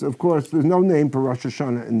is, of course, there's no name for Rosh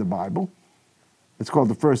Hashanah in the Bible. It's called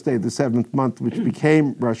the first day of the 7th month, which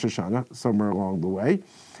became Rosh Hashanah somewhere along the way.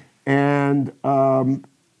 And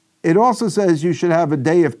it also says you should have a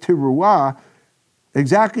day of Teruah.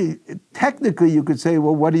 Exactly, technically you could say,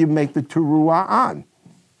 well, what do you make the Teruah on?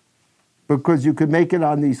 Because you could make it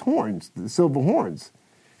on these horns, the silver horns.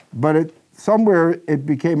 But somewhere it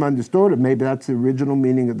became understood, and maybe that's the original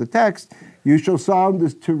meaning of the text, you shall sound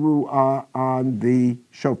this Teruah on the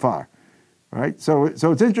shofar. Right? So it's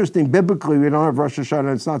interesting, biblically we don't have Rosh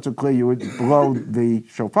Hashanah, it's not so clear you would blow the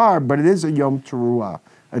shofar, but it is a Yom Teruah,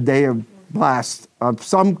 a day of blast of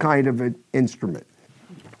some kind of an instrument.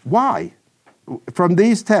 Why? From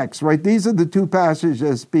these texts, right, these are the two passages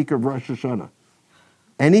that speak of Rosh Hashanah.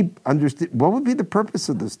 What would be the purpose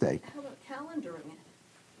of this day? How about calendaring it?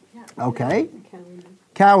 Yeah. Okay.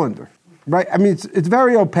 Calendar. Right, I mean, it's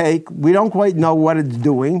very opaque. We don't quite know what it's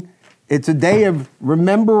doing. It's a day of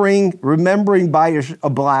remembering by a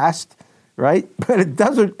blast, right? But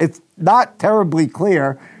it's not terribly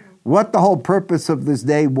clear what the whole purpose of this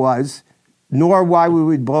day was, nor why we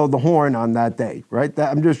would blow the horn on that day, right?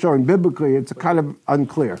 I'm just showing biblically, it's kind of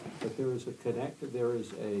unclear. But there is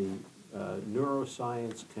a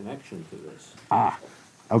neuroscience connection to this.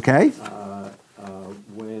 Okay.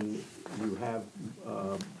 When you have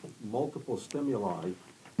multiple stimuli,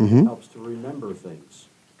 Mm-hmm. it helps to remember things.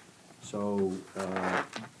 So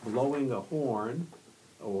blowing a horn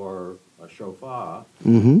or a shofar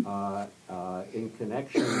Mm-hmm. In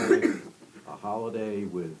connection with a holiday,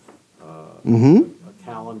 with Mm-hmm. a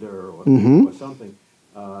calendar or, Mm-hmm. or something,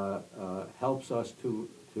 helps us to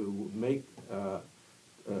make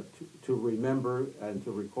to remember and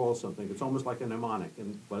to recall something. It's almost like a mnemonic,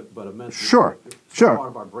 but a mental. Sure, it's sure. part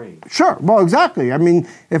of our brain. Sure. Well, exactly. I mean,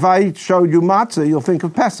 if I showed you matzah, you'll think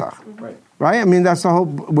of Pesach. Right. Right? I mean, that's the whole,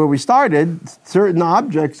 where we started. Certain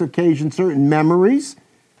objects occasion certain memories.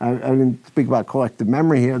 I didn't speak about collective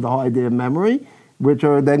memory here, the whole idea of memory, which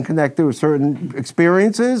are then connected with certain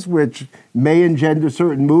experiences, which may engender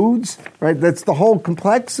certain moods, right? That's the whole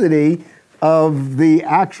complexity of the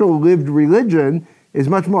actual lived religion is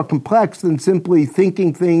much more complex than simply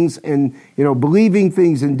thinking things and, believing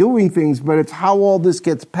things and doing things, but it's how all this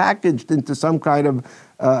gets packaged into some kind of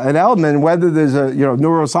an element, whether there's a,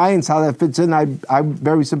 neuroscience, how that fits in. I'm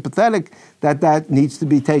very sympathetic that needs to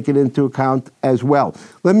be taken into account as well.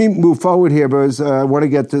 Let me move forward here because I want to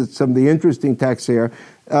get to some of the interesting texts here.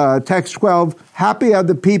 Text 12, happy are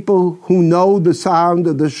the people who know the sound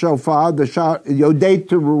of the shofar, the Yodei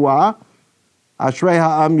Teruah, Ashrei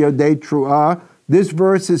ha'am Yodei Teruah. This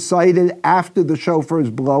verse is cited after the shofar is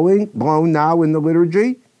blown now in the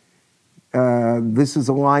liturgy. This is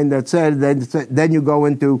a line that said, then you go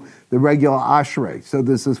into the regular Ashrei. So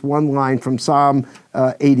this is one line from Psalm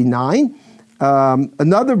 89.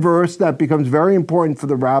 Another verse that becomes very important for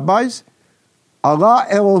the rabbis, Allah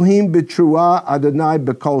Elohim b'truah Adonai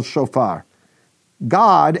b'kol shofar.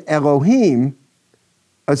 God, Elohim,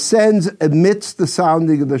 ascends amidst the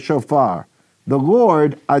sounding of the shofar. The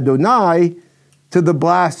Lord, Adonai, to the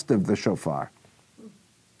blast of the shofar.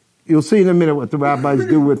 You'll see in a minute what the rabbis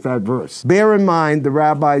do with that verse. Bear in mind, the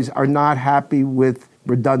rabbis are not happy with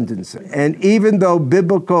redundancy. And even though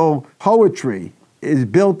biblical poetry is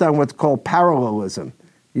built on what's called parallelism,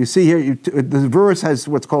 you see here, the verse has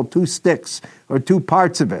what's called two sticks, or two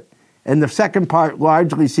parts of it. And the second part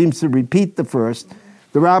largely seems to repeat the first.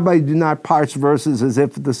 The rabbis do not parse verses as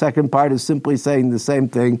if the second part is simply saying the same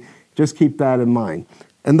thing. Just keep that in mind.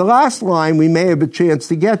 And the last line we may have a chance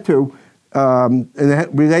to get to, and it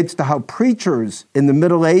relates to how preachers in the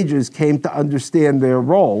Middle Ages came to understand their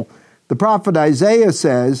role. The prophet Isaiah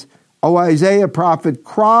says, O Isaiah prophet,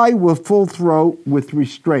 cry with full throat with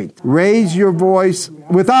restraint. Raise your voice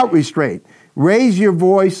without restraint. Raise your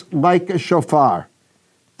voice like a shofar.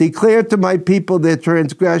 Declare to my people their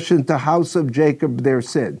transgression, to house of Jacob their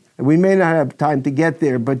sin. And we may not have time to get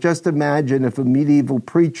there, but just imagine if a medieval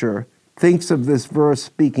preacher thinks of this verse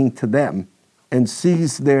speaking to them and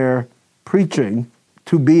sees their preaching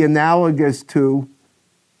to be analogous to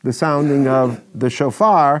the sounding of the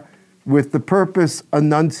shofar with the purpose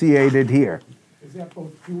enunciated here. Is that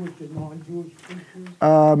both Jewish and non-Jewish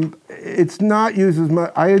preachers? It's not used as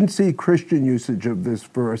much. I didn't see Christian usage of this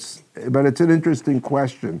verse, but it's an interesting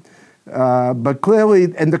question. But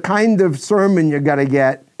clearly, and the kind of sermon you got to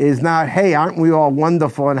get is not, hey, aren't we all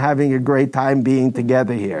wonderful and having a great time being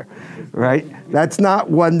together here, right? That's not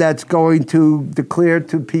one that's going to declare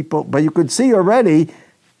to people. But you could see already,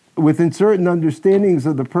 within certain understandings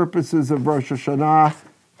of the purposes of Rosh Hashanah,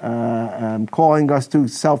 calling us to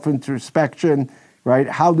self-introspection, right?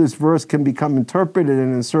 How this verse can become interpreted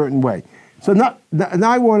in a certain way. So now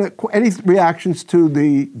I want to, any reactions to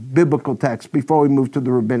the biblical text before we move to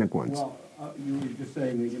the rabbinic ones? Well, you were just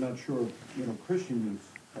saying that you're not sure of Christian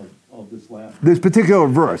use of this last. This particular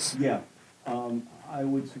verse. Yeah. I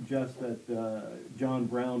would suggest that John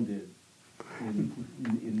Brown did.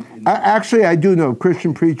 Actually, I do know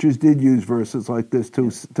Christian preachers did use verses like this to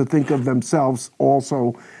think of themselves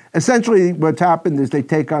also. Essentially, what's happened is they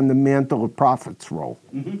take on the mantle of prophets role,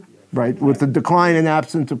 right? With the decline and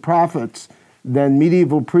absence of prophets, then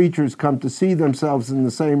medieval preachers come to see themselves in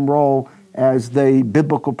the same role as the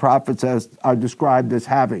biblical prophets as are described as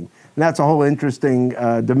having. And that's a whole interesting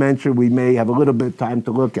dimension we may have a little bit of time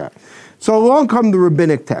to look at. So along come the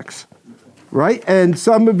rabbinic texts. Right? And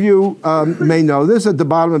some of you may know this at the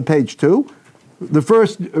bottom of page 2. The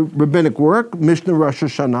first rabbinic work, Mishnah Rosh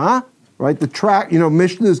Hashanah, right?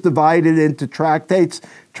 Mishnah is divided into tractates.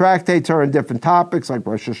 Tractates are on different topics like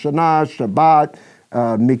Rosh Hashanah, Shabbat,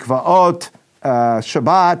 Mikvaot,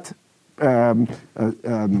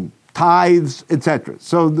 Shabbat, tithes, etc.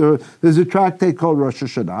 So there's a tractate called Rosh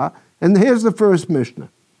Hashanah. And here's the first Mishnah.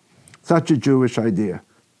 Such a Jewish idea.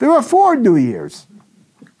 There are 4 New Years.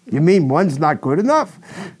 You mean one's not good enough?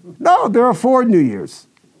 No, there are 4 New Years,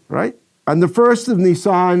 right? On the 1st of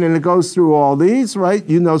Nisan, and it goes through all these, right?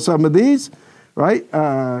 You know some of these, right?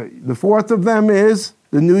 The 4th of them is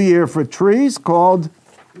the New Year for trees called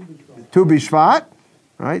Tu B'Shvat,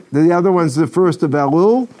 right? The other one's the 1st of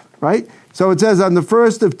Elul, right? So it says on the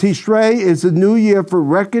 1st of Tishrei is the New Year for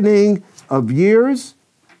reckoning of years.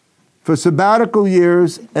 for sabbatical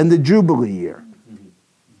years and the Jubilee year.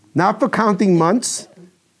 Not for counting months,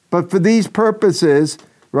 but for these purposes,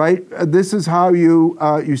 right? This is how you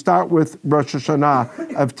start with Rosh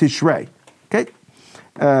Hashanah of Tishrei. Okay?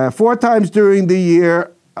 4 times during the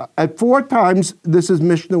year, at 4 times, this is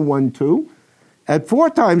Mishnah 1-2, at 4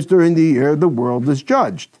 times during the year, the world is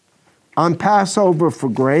judged. On Passover for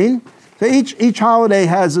grain. So each holiday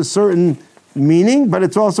has a certain meaning, but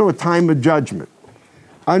it's also a time of judgment.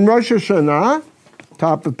 On Rosh Hashanah,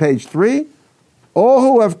 top of page 3, all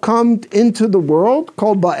who have come into the world,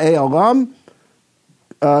 called Ba'ei Olam,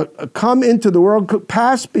 come into the world,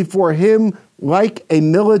 pass before him like a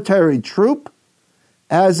military troop,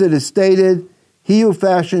 as it is stated, he who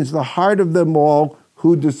fashions the heart of them all,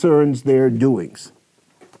 who discerns their doings.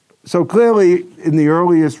 So clearly, in the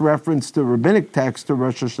earliest reference to rabbinic text to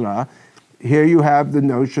Rosh Hashanah, here you have the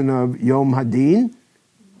notion of Yom Hadin,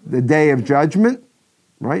 the day of judgment,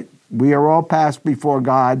 right? We are all passed before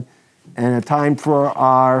God, and a time for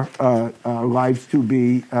our lives to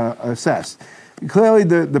be assessed. Clearly,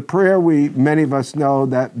 the prayer many of us know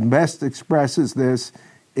that best expresses this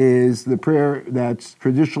is the prayer that's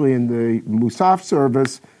traditionally in the Musaf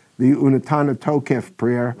service, the Unatana Tokef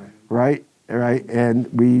prayer, right?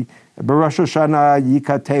 And we, Baruch Hashanah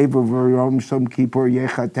Yikatevu V'Yom Shom Kippur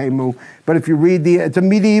Yechatemu. But if you read it's a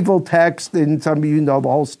medieval text, and some of you know the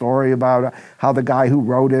whole story about how the guy who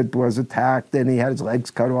wrote it was attacked and he had his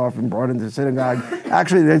legs cut off and brought into the synagogue.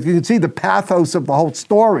 Actually, you can see the pathos of the whole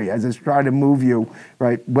story as it's trying to move you,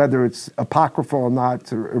 right? Whether it's apocryphal or not,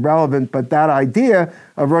 it's irrelevant, but that idea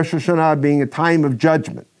of Rosh Hashanah being a time of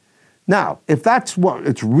judgment. Now, if that's what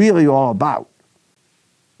it's really all about,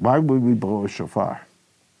 why would we blow a shofar?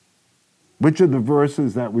 Which of the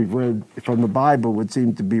verses that we've read from the Bible would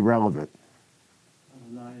seem to be relevant?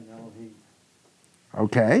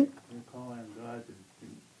 Okay.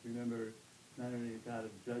 Remember, not only a God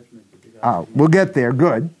of judgment, but the God we'll get there.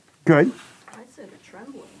 Good. I said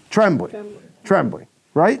Trembling,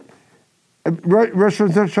 right? Rosh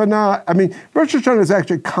Hashanah, Rosh Hashanah is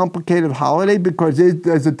actually a complicated holiday because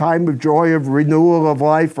there's a time of joy, of renewal of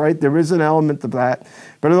life, right? There is an element of that.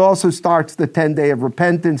 But it also starts the 10-day of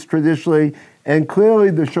repentance traditionally. And clearly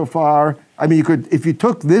the shofar, if you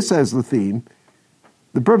took this as the theme,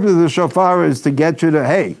 the purpose of the shofar is to get you to,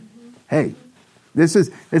 hey,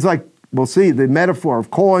 it's like, we'll see, the metaphor of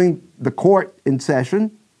calling the court in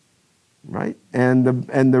session, right? And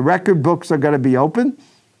the record books are going to be open.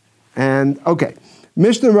 And, okay,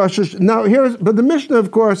 Mishnah Rosh Hashanah. But the Mishnah,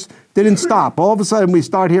 of course, didn't stop. All of a sudden, we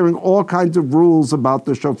start hearing all kinds of rules about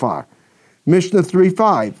the shofar. Mishnah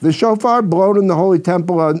 3:5. The shofar blown in the Holy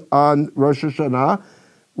Temple on Rosh Hashanah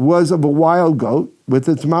was of a wild goat with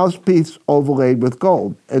its mouthpiece overlaid with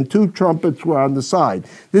gold, and 2 trumpets were on the side.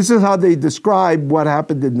 This is how they describe what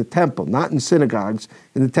happened in the temple, not in synagogues,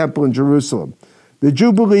 in the temple in Jerusalem. The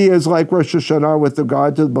Jubilee is like Rosh Hashanah with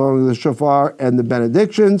regard to the blowing of the shofar and the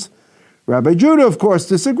benedictions. Rabbi Judah, of course,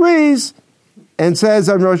 disagrees and says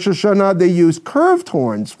on Rosh Hashanah they use curved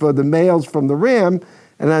horns for the males from the ram,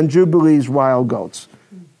 and on Jubilees, wild goats.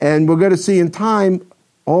 And we're going to see in time,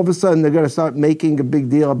 all of a sudden, they're going to start making a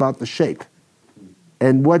big deal about the shape.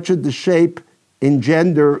 And what should the shape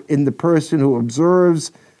engender in the person who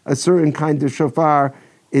observes a certain kind of shofar?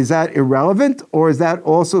 Is that irrelevant, or is that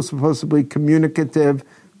also supposed to be communicative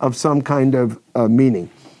of some kind of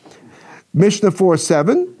meaning? Mishnah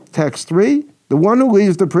 4:7, text 3, the one who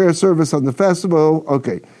leads the prayer service on the festival,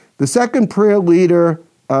 the second prayer leader,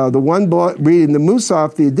 the one reading the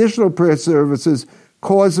Musaf, the additional prayer services,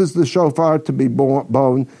 causes the shofar to be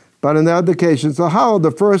blown, but in the other occasions, the Hallel,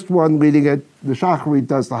 the first one leading it, the Shacharit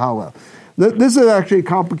does the Hallel. This is actually a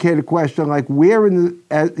complicated question, like where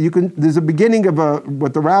there's a beginning of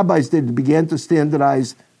what the rabbis did, they began to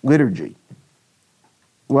standardize liturgy.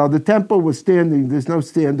 Well, the temple was standing, there's no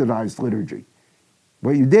standardized liturgy.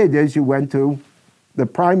 What you did is you went to the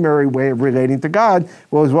primary way of relating to God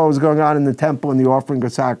was what was going on in the temple and the offering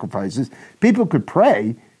of sacrifices. People could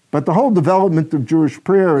pray, but the whole development of Jewish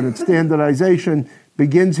prayer and its standardization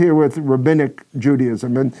begins here with rabbinic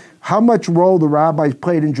Judaism. And how much role the rabbis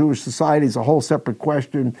played in Jewish society is a whole separate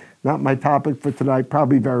question, not my topic for tonight,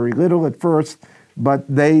 probably very little at first, but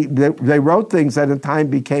they wrote things that in time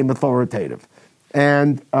became authoritative.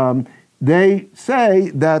 And they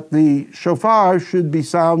say that the shofar should be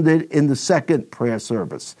sounded in the second prayer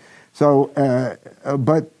service. So,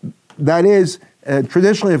 but that is,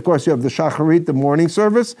 traditionally, of course, you have the Shacharit, the morning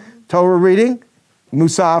service, Torah reading,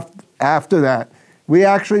 Musaf after that. We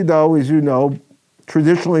actually, though, as you know,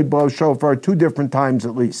 traditionally blow shofar 2 different times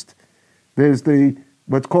at least. There's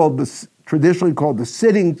what's traditionally called the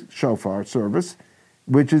sitting shofar service,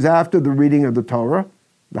 which is after the reading of the Torah,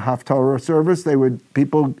 the Haftorah service.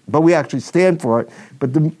 But we actually stand for it.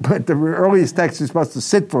 But the earliest text is supposed to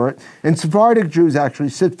sit for it. And Sephardic Jews actually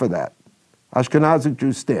sit for that. Ashkenazic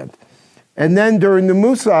Jews stand. And then during the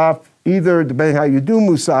Musaf, either depending how you do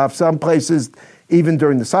Musaf, some places, even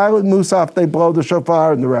during the silent Musaf, they blow the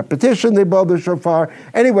shofar, and the repetition, they blow the shofar.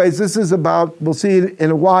 Anyways, this is about, we'll see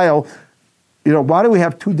in a while, why do we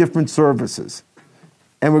have two different services?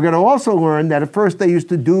 And we're going to also learn that at first they used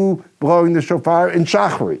to do blowing the shofar in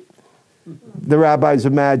Shachri, the rabbis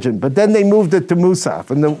imagine. But then they moved it to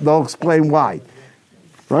Musaf, and they'll explain why.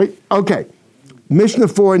 Right? Okay. Mishnah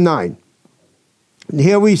 4:9.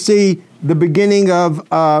 Here we see the beginning of,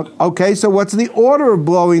 so what's the order of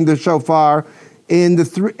blowing the shofar in the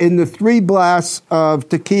three blasts of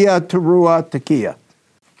Tekiah, Teruah, Tekiah?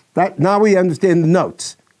 Now we understand the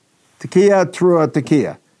notes. Tekiah, Teruah,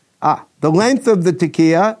 Tekiah. The length of the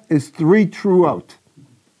Tekiah is 3 Teruot.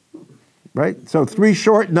 Right? So 3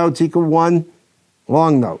 short notes equal 1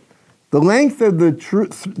 long note. The length of the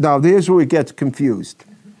now here's where it gets confused.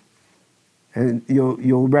 And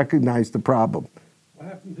you'll recognize the problem. What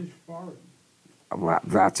happened to Shvarim? Well,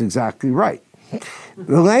 that's exactly right.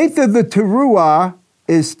 The length of the Teruah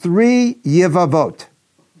is 3 Yevavot.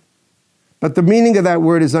 But the meaning of that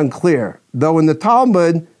word is unclear. Though in the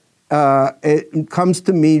Talmud, it comes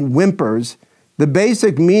to mean whimpers. The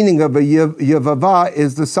basic meaning of a yevavah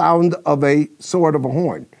is the sound of a sort of a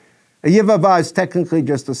horn. A yevavah is technically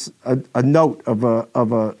just a note of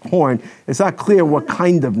a horn. It's not clear what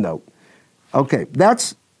kind of note. Okay,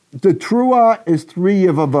 the Teruah is 3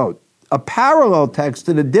 yevavot. A parallel text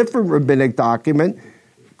in a different rabbinic document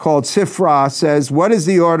called Sifra says, what is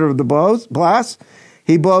the order of the blast?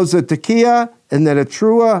 He blows a Tekiah, and then a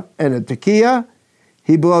Teruah, and a Tekiah.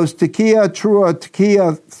 He blows Tekiah, Teruah,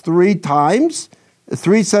 Tekiah 3 times.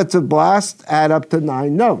 3 sets of blasts add up to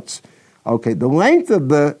 9 notes. Okay, the length of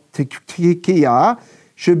the Tekiah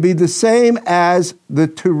should be the same as the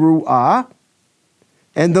Teruah.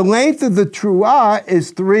 And the length of the Teruah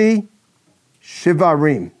is 3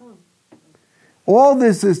 Shivarim. All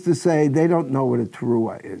this is to say they don't know what a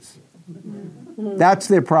Teruah is. That's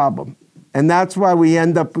their problem. And that's why we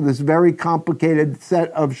end up with this very complicated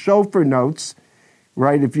set of shofar notes.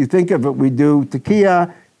 Right, if you think of it, we do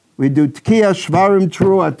Tekiah, Shvarim,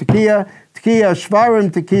 Teruah, Tekiah, Shvarim,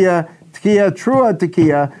 Tekiah, Teruah,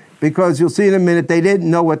 Tekiah, because you'll see in a minute they didn't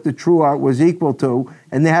know what the Teruah was equal to,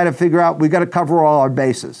 and they had to figure out, we got to cover all our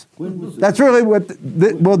bases. That's really what,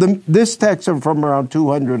 this text is from around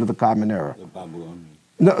 200 of the Common Era.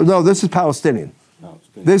 No, this is Palestinian.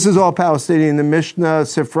 This is all Palestinian. The Mishnah,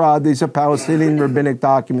 Sifra, these are Palestinian rabbinic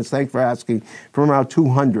documents, thanks for asking, from around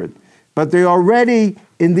 200. But they already,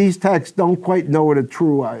 in these texts, don't quite know what a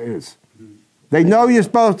Teruah is. They know you're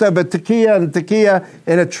supposed to have a Tekiah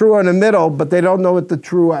and a Teruah in the middle, but they don't know what the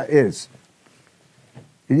Teruah is.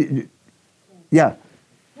 Yeah?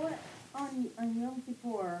 What, on Yom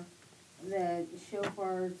Kippur, the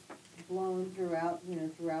shofar's blown throughout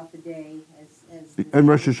the day as and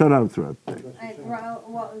Rosh Hashanah throughout the day.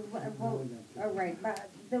 Right, but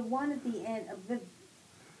the one at the end,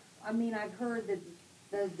 I've heard that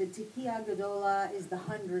the Tekiah Gedola is the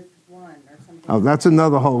 100th one or something. Oh, that's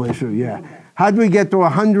another whole issue, yeah. Okay. How do we get to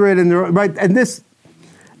 100? And this,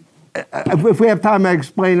 if we have time, I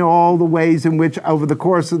explain all the ways in which over the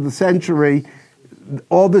course of the century,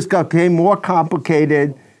 all this became more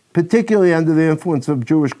complicated, particularly under the influence of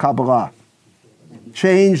Jewish Kabbalah.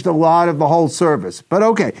 Changed a lot of the whole service. But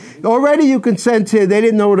okay, already you can sense here, they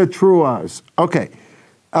didn't know what a Teruah is. Okay.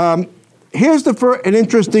 Here's an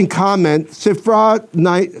interesting comment, Sifra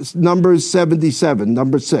Numbers 77,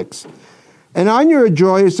 number 6. And on your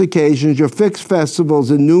joyous occasions, your fixed festivals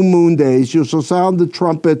and new moon days, you shall sound the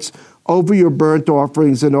trumpets over your burnt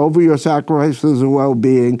offerings and over your sacrifices and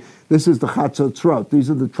well-being. This is the Chatzotzrot. These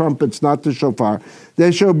are the trumpets, not the shofar.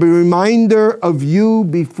 There shall be a reminder of you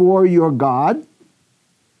before your God.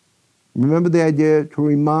 Remember the idea to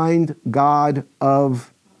remind God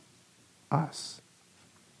of us.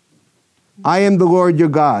 I am the Lord your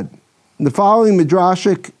God. The following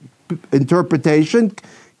midrashic interpretation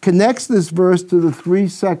connects this verse to the 3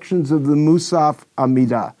 sections of the Musaf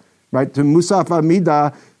Amidah. Right? The Musaf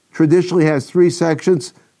Amidah traditionally has 3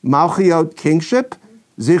 sections: Malchiot, kingship;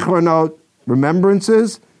 Zichronot,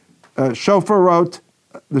 remembrances; Shofarot,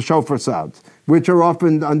 the shofar sounds, which are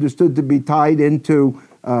often understood to be tied into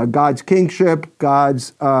God's kingship,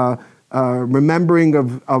 God's remembering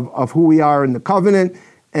of who we are in the covenant.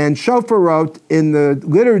 And shofarot in the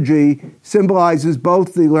liturgy symbolizes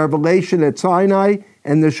both the revelation at Sinai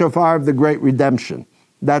and the shofar of the great redemption.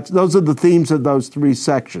 Those are the themes of those 3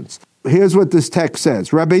 sections. here's what this text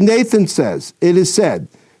says. Rabbi Nathan says, it is said,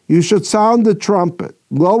 you should sound the trumpet,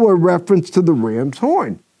 lower reference to the ram's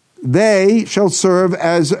horn. They shall serve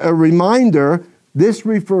as a reminder. This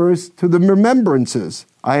refers to the remembrances.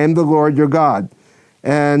 I am the Lord your God.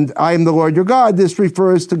 And I am the Lord your God. This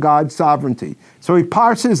refers to God's sovereignty. So he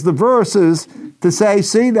parses the verses to say,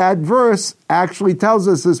 see, that verse actually tells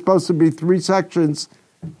us there's supposed to be 3 sections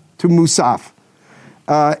to Musaf.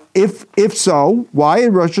 If so, why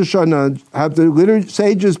in Rosh Hashanah have the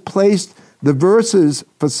sages placed the verses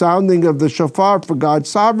for sounding of the shofar for God's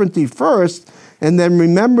sovereignty first, and then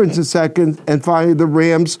remembrance in second, and finally the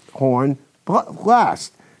ram's horn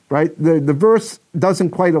last? Right? The verse doesn't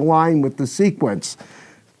quite align with the sequence.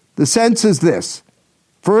 The sense is this.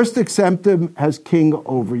 First, accept him as king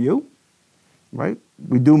over you. Right?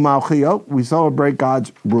 We do Malchiyot. We celebrate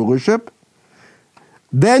God's rulership.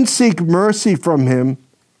 Then seek mercy from him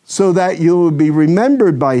so that you will be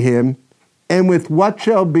remembered by him. And with what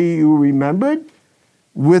shall be you remembered?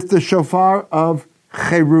 With the shofar of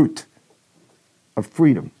cherut, of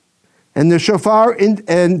freedom. And the shofar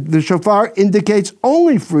indicates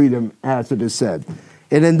only freedom, as it is said.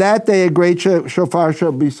 And in that day a great shofar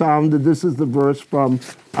shall be sounded. This is the verse from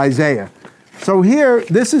Isaiah. So here,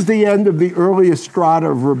 this is the end of the earliest strata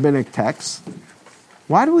of rabbinic texts.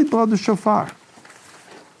 Why do we blow the shofar?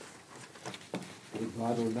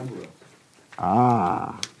 God will remember us.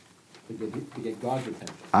 Ah. To get God's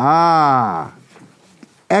attention. Ah.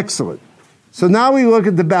 Excellent. So now we look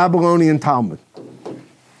at the Babylonian Talmud.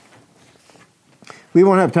 We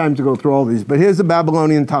won't have time to go through all these, but here's the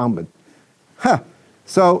Babylonian Talmud.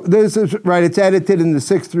 So this is right. It's edited in the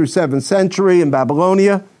 6th through 7th century in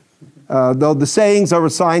Babylonia. Though the sayings are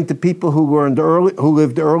assigned to people who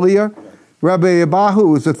lived earlier. Rabbi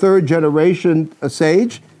Abahu was a 3rd generation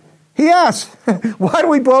sage. He asked, "Why do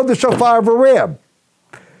we blow the shofar of a ram?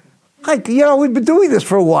 Like, we've been doing this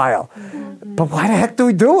for a while, but why the heck do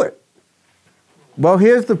we do it?" Well,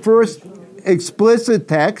 here's the first explicit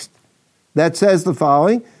text that says the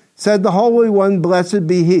following. Said the Holy One, blessed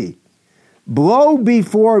be he. Blow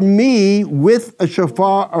before me with a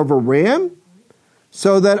shofar of a ram,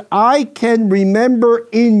 so that I can remember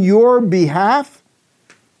in your behalf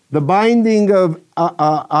the binding of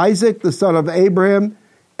Isaac, the son of Abraham,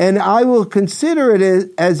 and I will consider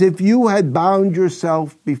it as if you had bound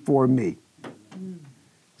yourself before me.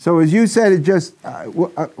 So as you said, it just,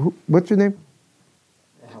 what's your name?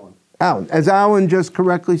 Alan. As Alan just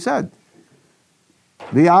correctly said.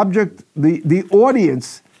 The object, the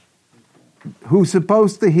audience who's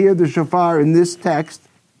supposed to hear the shofar in this text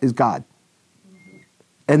is God.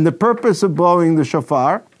 And the purpose of blowing the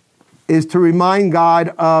shofar is to remind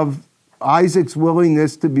God of Isaac's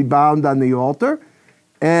willingness to be bound on the altar.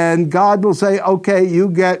 And God will say, okay, you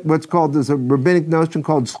get what's called, there's a rabbinic notion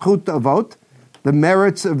called zchut avot, the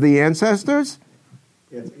merits of the ancestors.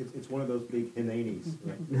 It's one of those big hinenis,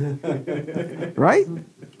 right? Right?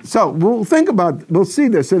 So we'll see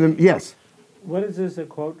this. Yes? What is this a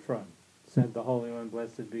quote from? Said the Holy One,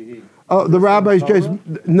 blessed be he. Oh, the rabbis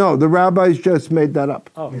just made that up.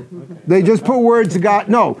 Oh, okay. They just put words of God.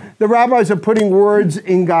 No, the rabbis are putting words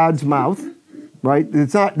in God's mouth, right?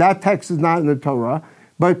 It's not, that text is not in the Torah.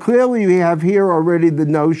 But clearly we have here already the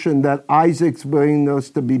notion that Isaac's willingness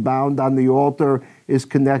to be bound on the altar is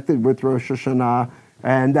connected with Rosh Hashanah,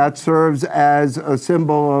 and that serves as a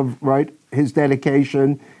symbol of, right, his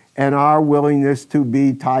dedication and our willingness to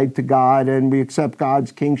be tied to God, and we accept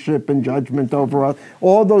God's kingship and judgment over us.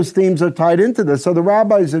 All those themes are tied into this. So the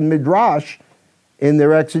rabbis in Midrash, in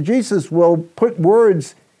their exegesis, will put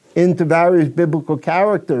words into various biblical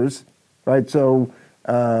characters, right? So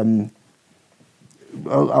I'll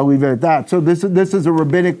leave it at that. So this is a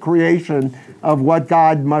rabbinic creation of what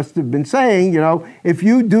God must have been saying. If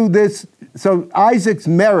you do this, so Isaac's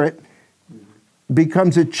merit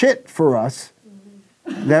becomes a chit for us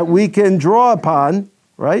that we can draw upon,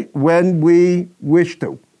 right, when we wish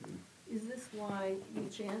to. Is this why you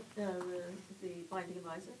chant the binding of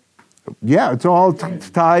Isaac? Yeah, it's all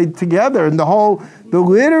tied together. And the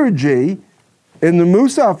liturgy, in the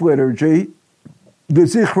Musaf liturgy, the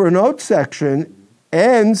Zichronot section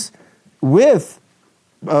ends with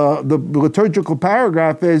the liturgical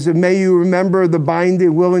paragraph is, may you remember the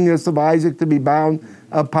binding willingness of Isaac to be bound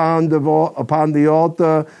upon the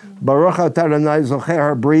altar. Baruch atah Adonai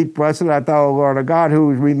zocher habrit, blessed art thou, O Lord of God,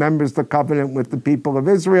 who remembers the covenant with the people of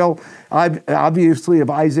Israel. Obviously,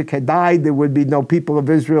 if Isaac had died, there would be no people of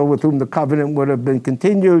Israel with whom the covenant would have been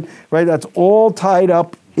continued. Right? That's all tied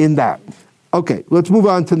up in that. Okay, let's move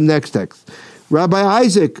on to the next text. Rabbi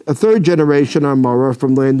Isaac, a 3rd generation Amora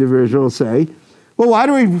from land of Israel, say, well, why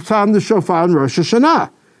do we sound the shofar on Rosh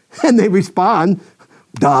Hashanah? And they respond,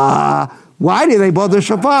 duh. Why do they blow the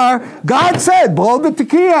shofar? God said, blow the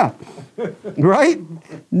tekiah. Right?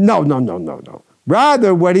 No.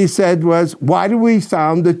 Rather, what he said was, why do we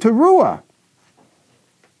sound the teruah?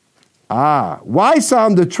 Why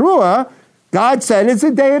sound the teruah? God said it's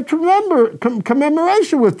a day of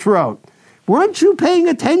commemoration with Terut. Weren't you paying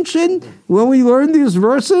attention when we learned these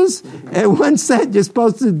verses? And one said you're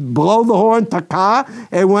supposed to blow the horn, takah,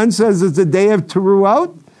 and one says it's a day of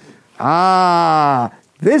Teruot.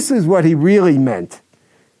 This is what he really meant.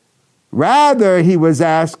 Rather, he was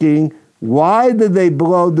asking, why did they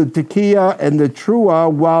blow the tekiah and the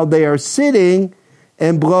teruah while they are sitting,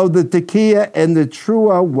 and blow the tekiah and the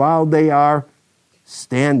teruah while they are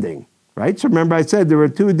standing? Right? So remember I said there were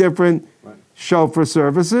two different shofar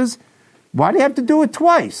services. Why do you have to do it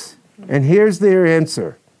twice? And here's their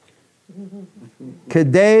answer.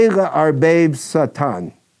 Kedei la'arbev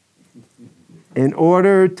Satan. In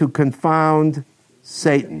order to confound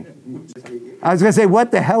Satan. I was going to say,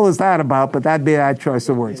 what the hell is that about? But that'd be that choice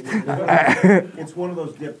of words. It's one of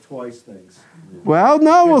those dip twice things. Well,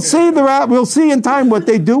 no, we'll see. We'll see in time what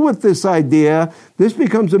they do with this idea. This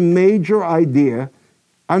becomes a major idea.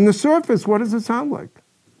 On the surface, what does it sound like?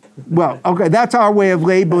 Well, okay, that's our way of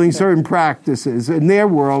labeling certain practices. In their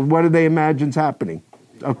world, what do they imagine's happening?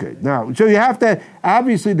 Okay, now, so you have to,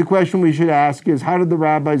 obviously the question we should ask is, how did the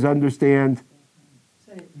rabbis understand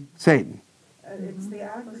Satan? It's the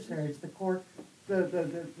adversary, it's the court,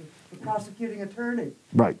 the prosecuting attorney.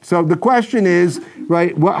 Right, so the question is,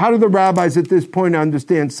 right, how do the rabbis at this point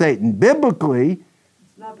understand Satan? Biblically,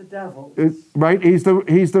 it's not the devil. Right, he's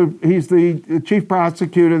the chief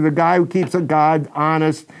prosecutor, the guy who keeps a God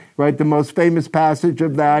honest. Right, the most famous passage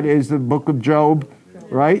of that is the book of Job.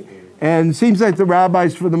 Right, and it seems like the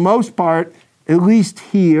rabbis, for the most part, at least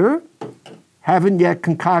here, haven't yet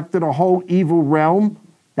concocted a whole evil realm.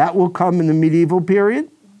 That will come in the medieval period.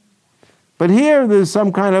 But here, there's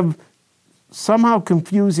some kind of somehow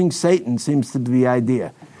confusing Satan seems to be the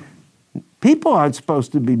idea. People aren't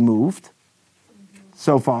supposed to be moved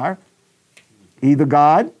so far. Either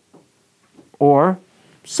God or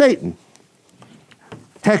Satan.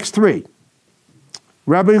 Text 3.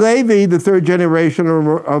 Rabbi Levi, the third generation of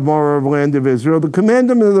Morav land of Israel, the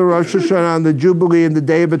commandment of the Rosh Hashanah on the Jubilee and the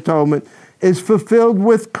Day of Atonement is fulfilled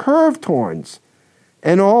with curved horns,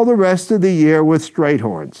 and all the rest of the year with straight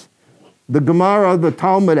horns. The Gemara, the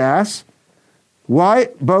Talmud asks, why?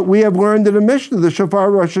 But we have learned in the Mishnah the shofar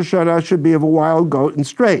Rosh Hashanah should be of a wild goat and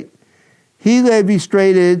straight. He, Levi,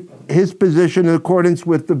 straightened his position in accordance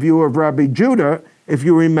with the view of Rabbi Judah. If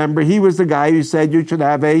you remember, he was the guy who said you should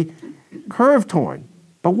have a curved horn.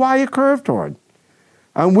 But why a curved horn?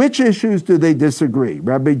 On which issues do they disagree?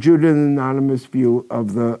 Rabbi Judah, an anonymous view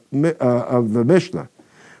of the Mishnah.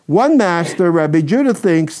 One master, Rabbi Judah,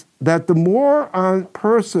 thinks that the more a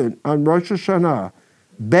person on Rosh Hashanah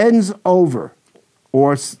bends over,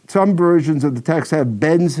 or some versions of the text have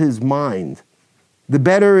bends his mind, the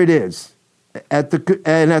better it is. At the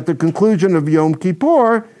conclusion of Yom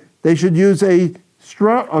Kippur, they should use a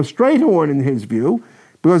straight horn in his view,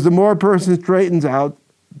 because the more a person straightens out,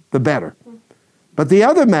 the better. But the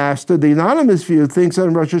other master, the anonymous view, thinks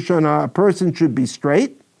on Rosh Hashanah a person should be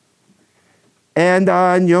straight, and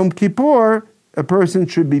on Yom Kippur, a person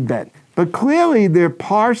should be bent. But clearly they're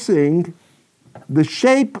parsing the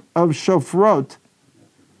shape of shofarot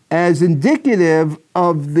as indicative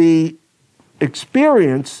of the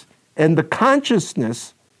experience and the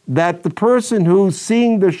consciousness that the person who's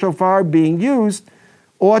seeing the shofar being used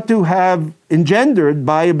ought to have engendered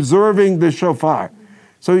by observing the shofar.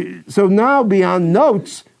 So now beyond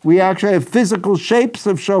notes, we actually have physical shapes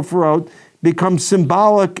of shofarot become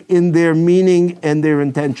symbolic in their meaning and their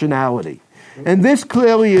intentionality. And this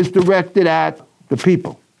clearly is directed at the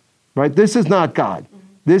people, right? This is not God.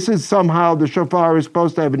 This is somehow the shofar is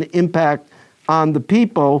supposed to have an impact on the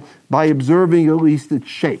people by observing at least its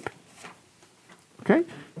shape. Okay?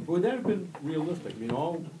 Would that have been realistic? I mean,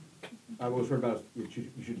 all I've always heard about is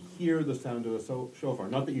you should hear the sound of a shofar.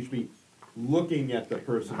 Not that you should be looking at the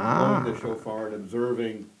person blowing the shofar and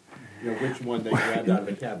observing, which one they grabbed out of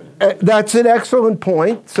the cabinet. That's an excellent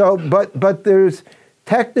point. So, but there's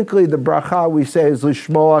technically the bracha we say is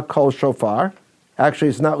lishmoa kol shofar. Actually,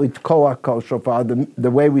 it's not likoach kol shofar.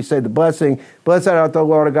 The way we say the blessing, blessed art the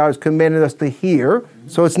Lord our God, has commanded us to hear.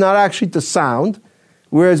 So it's not actually to sound.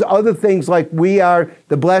 Whereas other things like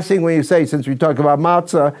the blessing when you say, since we talk about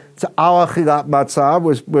matzah, it's al achilat matzah,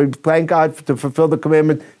 we thank God to fulfill the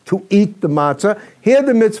commandment to eat the matzah. Here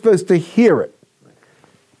the mitzvah is to hear it.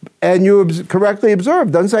 And you correctly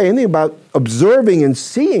observe, doesn't say anything about observing and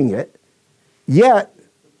seeing it, yet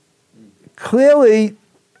clearly,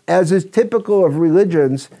 as is typical of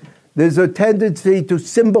religions, there's a tendency to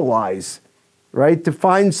symbolize, right? To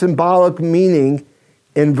find symbolic meaning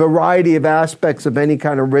in variety of aspects of any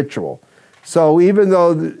kind of ritual. So even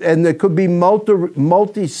though, and it could be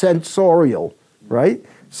multi-sensorial, right?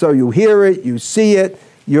 So you hear it, you see it,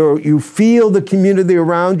 you feel the community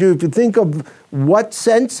around you. If you think of what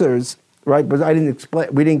sensors, right? But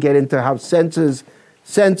we didn't get into how senses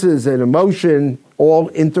and emotion all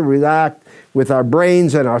interact with our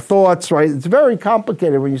brains and our thoughts, right? It's very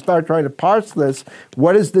complicated when you start trying to parse this.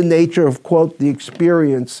 What is the nature of, quote, the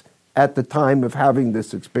experience at the time of having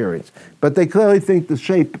this experience? But they clearly think the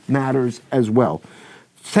shape matters as well.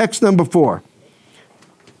 Text number 4.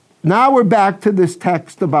 Now we're back to this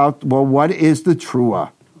text about, well, what is the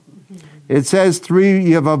trua? It says 3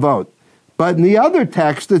 yevavot. But in the other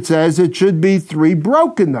text, it says it should be 3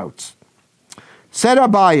 broken notes. Said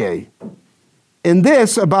Abaye, in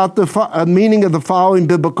this, about the meaning of the following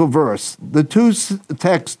biblical verse, the two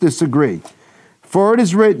texts disagree. For it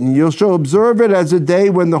is written, you shall observe it as a day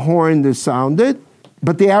when the horn is sounded.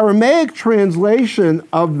 But the Aramaic translation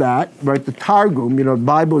of that, right, the Targum, the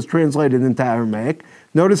Bible is translated into Aramaic.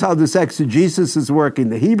 Notice how this exegesis is working.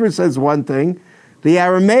 The Hebrew says one thing. The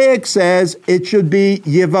Aramaic says it should be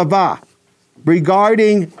Yevavah.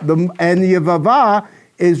 And Yevavah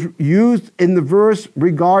is used in the verse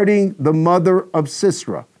regarding the mother of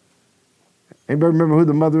Sisera. Anybody remember who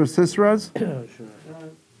the mother of Sisera is? Sure.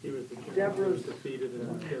 Deborah's defeated.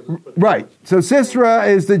 Right. So Sisera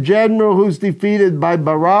is the general who's defeated by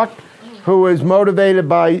Barak, who is motivated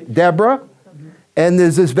by Deborah. And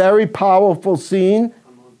there's this very powerful scene,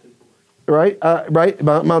 right?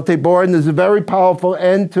 Mount Tabor. And there's a very powerful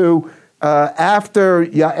end to after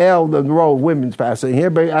Yael, the role of women's fasting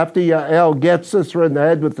here, but after Yael gets Sisera in the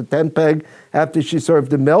head with the tent peg after she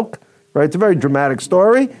served the milk, right? It's a very dramatic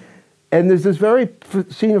story. And there's this very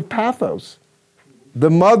scene of pathos.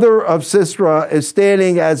 The mother of Sisera is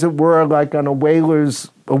standing, as it were, like on a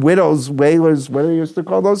widow's, what do they used to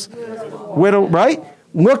call those? Widow, right?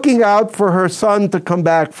 Looking out for her son to come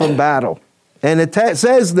back from battle. And it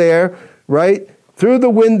says there, right? Through the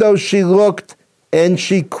window she looked and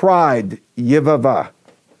she cried, Yevavah.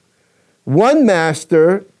 One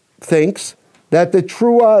master thinks that the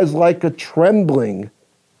trua is like a trembling,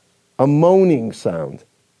 a moaning sound.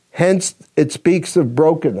 Hence, it speaks of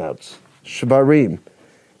broken notes, shvarim.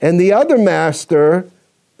 And the other master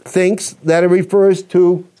thinks that it refers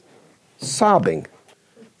to sobbing.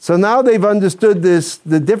 So now they've understood this,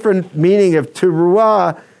 the different meaning of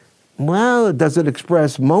teruah. Well, does it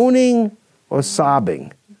express moaning or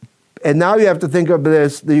sobbing? And now you have to think of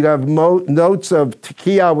this. You have notes of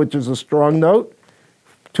tekiah, which is a strong note,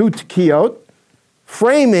 2 tekiyot,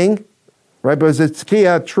 framing, right? Because it's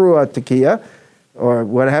tekiah, trua, tekiah, or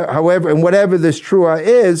whatever this trua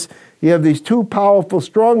is, you have these 2 powerful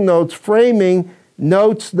strong notes framing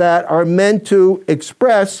notes that are meant to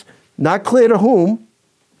express, not clear to whom,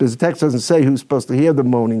 because the text doesn't say who's supposed to hear the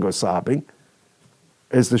moaning or sobbing.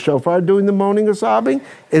 Is the shofar doing the moaning or sobbing?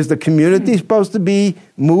 Is the community supposed to be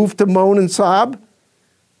moved to moan and sob?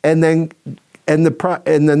 And is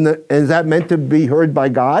that meant to be heard by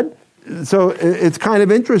God? So it's kind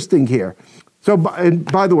of interesting here. So, and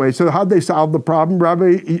by the way, so how'd they solve the problem?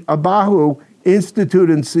 Rabbi Abahu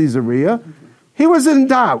instituted in Caesarea. He was in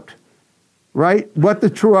doubt, right? What the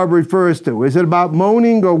trua refers to. Is it about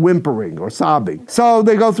moaning or whimpering or sobbing? So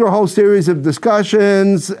they go through a whole series of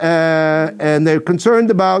discussions, and they're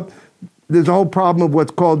concerned about, there's a whole problem of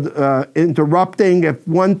what's called interrupting. If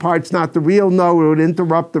one part's not the real note, it would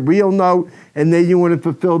interrupt the real note, and then you wouldn't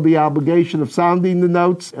fulfill the obligation of sounding the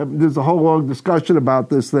notes. There's a whole long discussion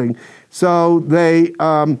about this thing. So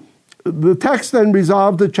the text then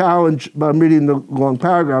resolved the challenge, I'm reading the long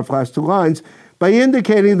paragraph, last 2 lines, by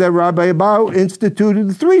indicating that Rabbi Abahu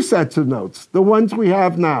instituted 3 sets of notes, the ones we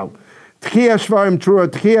have now. Tchia, shvarim, trua,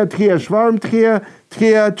 tchia, tchia, shvarim, tchia,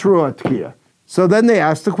 tchia, trua, tchia. So then they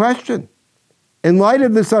asked the question. In light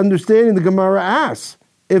of this understanding, the Gemara asks,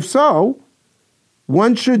 if so,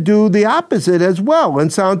 one should do the opposite as well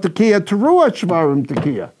and sound tchia, trua, shvarim,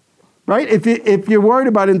 tchia. Right? If you're worried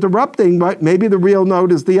about interrupting, maybe the real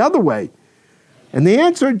note is the other way. And the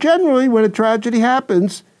answer, generally, when a tragedy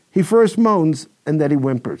happens, he first moans and then he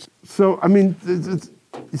whimpers. So, I mean,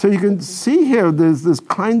 so you can see here there's this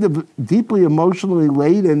kind of deeply emotionally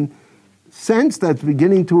laden sense that's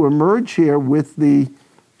beginning to emerge here with the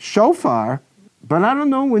shofar. But I don't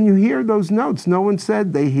know, when you hear those notes, no one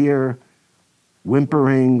said they hear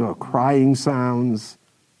whimpering or crying sounds.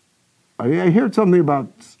 I heard something about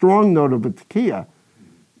strong note of a tekiah,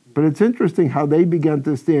 but it's interesting how they began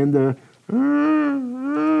to stand there.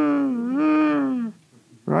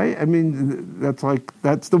 right? I mean,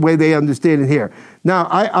 that's the way they understand it here. Now,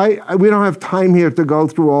 we don't have time here to go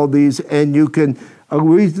through all these, and you can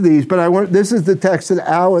agree to these, but this is the text that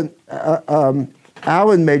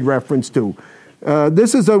Alan made reference to.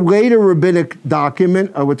 This is a later rabbinic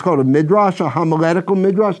document, what's called a midrash, a homiletical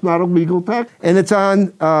midrash, not a legal text, and it's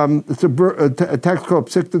on a text called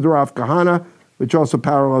Psikta D'Rav Kahana, which also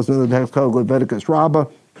parallels another text called Leviticus Rabbah.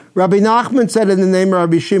 Rabbi Nachman said in the name of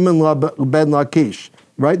Rabbi Shimon ben Lakish,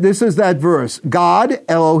 right? This is that verse. God,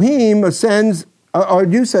 Elohim, ascends, or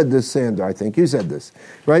you said this, Sandra, I think. You said this,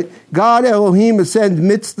 right? God, Elohim, ascends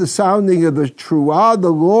amidst the sounding of the truah,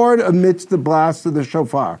 the Lord amidst the blast of the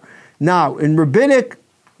shofar. Now, in rabbinic,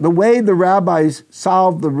 the way the rabbis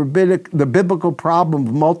solved the biblical problem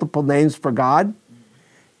of multiple names for God,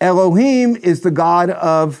 Elohim is the God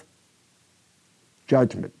of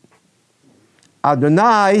judgment.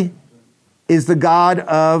 Adonai is the God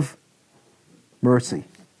of mercy.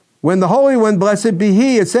 When the Holy One, blessed be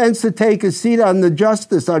He, ascends to take his seat on the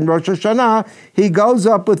justice on Rosh Hashanah, he goes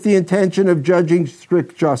up with the intention of judging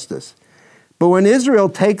strict justice. But when Israel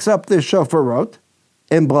takes up the shofarot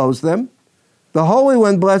and blows them, the Holy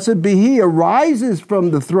One, blessed be He, arises from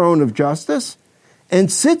the throne of justice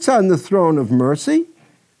and sits on the throne of mercy,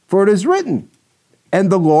 for it is written,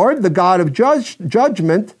 and the Lord, the God of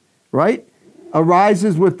judgment, right,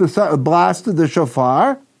 arises with the blast of the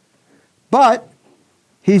shofar, but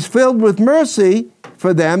He's filled with mercy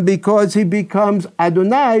for them because He becomes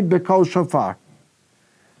Adonai B'kol Shofar.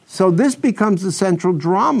 So this becomes the central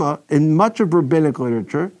drama in much of rabbinic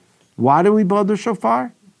literature. Why do we blow the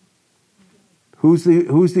shofar? Who's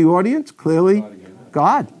the audience? Clearly,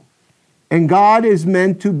 God. And God is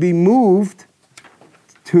meant to be moved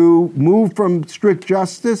from strict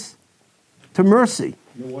justice to mercy.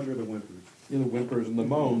 No wonder the whimpers. The whimpers and the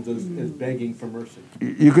moans is begging for mercy.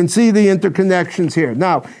 You can see the interconnections here.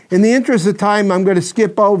 Now, in the interest of time, I'm going to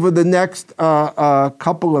skip over the next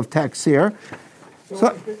couple of texts here. So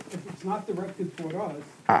if it's not directed toward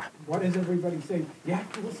us, why does everybody say, you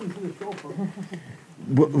have to listen to the shofar?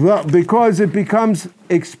 Well, because it becomes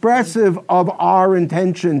expressive of our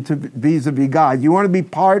intention to vis-a-vis God. You want to be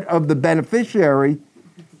part of the beneficiary,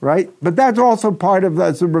 right? But that's also part of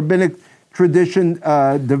as the rabbinic tradition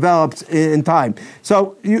develops in time.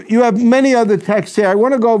 So you have many other texts here. I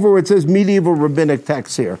want to go over where it says medieval rabbinic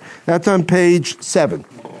texts here. That's on page 7.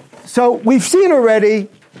 So we've seen already,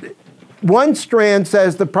 one strand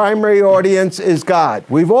says the primary audience is God.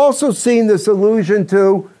 We've also seen this allusion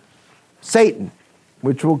to Satan,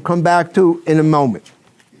 which we'll come back to in a moment.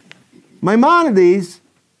 Maimonides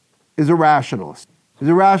is a rationalist. He's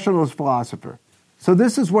a rationalist philosopher. So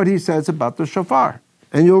this is what he says about the shofar.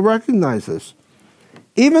 And you'll recognize this.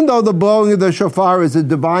 Even though the blowing of the shofar is a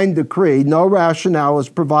divine decree, no rationale is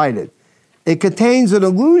provided. It contains an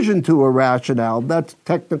allusion to a rationale, that's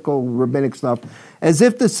technical rabbinic stuff, as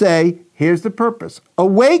if to say, here's the purpose.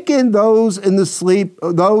 Awaken those who sleep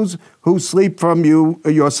from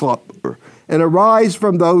your slumber, and arise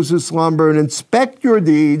from those who slumber, and inspect your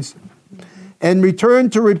deeds, and return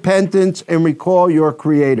to repentance, and recall your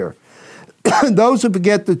Creator. Those who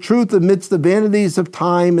forget the truth amidst the vanities of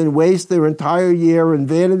time and waste their entire year in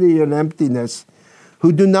vanity and emptiness,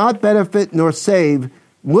 who do not benefit nor save,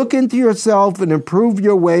 look into yourself and improve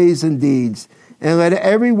your ways and deeds, and let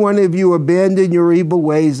every one of you abandon your evil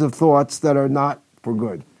ways of thoughts that are not for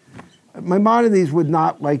good. Maimonides would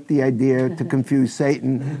not like the idea to confuse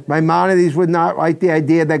Satan. Maimonides would not like the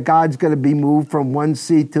idea that God's going to be moved from one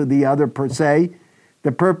seat to the other per se.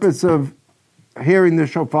 The purpose of hearing the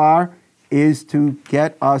shofar is to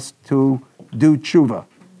get us to do tshuva,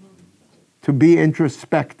 to be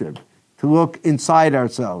introspective, to look inside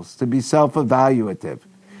ourselves, to be self-evaluative.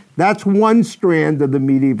 That's one strand of the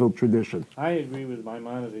medieval tradition. I agree with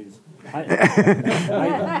Maimonides.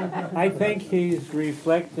 I think he's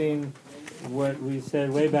reflecting what we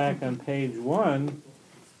said way back on page 1,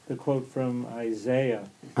 the quote from Isaiah,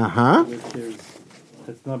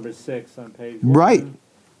 that's number 6 on page 1. Right.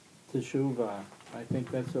 Teshuvah. I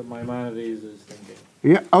think that's what Maimonides is thinking.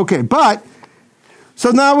 Yeah, okay, so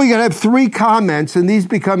now we're going to have 3 comments, and these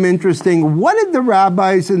become interesting. What did the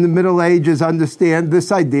rabbis in the Middle Ages understand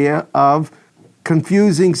this idea of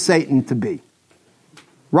confusing Satan to be?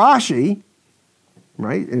 Rashi,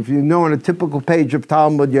 right? If you know on a typical page of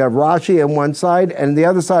Talmud, you have Rashi on one side, and the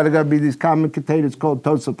other side are going to be these commentators called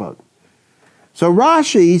Tosafot. So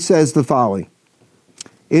Rashi says the following: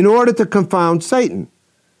 in order to confound Satan,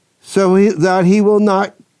 so that he will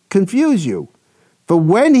not confuse you. For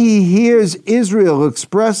when he hears Israel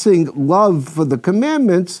expressing love for the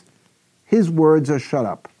commandments, his words are shut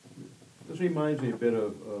up. This reminds me a bit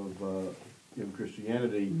of in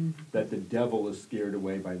Christianity, that the devil is scared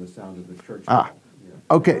away by the sound of the church.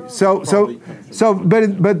 Okay,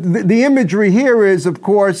 but the imagery here is, of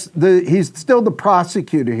course, he's still the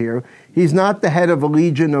prosecutor here. He's not the head of a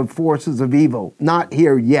legion of forces of evil, not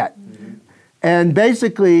here yet. Mm-hmm. And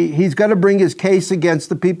basically, he's got to bring his case against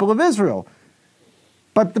the people of Israel.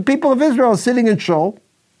 But the people of Israel are sitting in shul,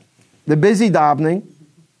 they're busy davening,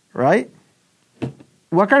 right?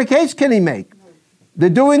 What kind of case can he make? They're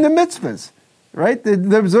doing the mitzvahs, right?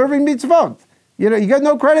 They're observing mitzvot. You know, you got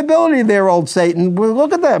no credibility there, old Satan. Well,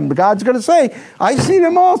 look at them. God's going to say, I see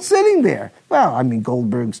them all sitting there. Well, I mean,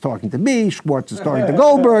 Goldberg's talking to me, Schwartz is talking to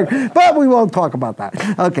Goldberg, but we won't talk about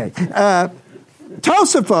that. Okay.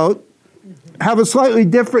 Tosafot have a slightly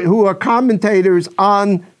different, who are commentators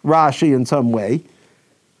on Rashi in some way.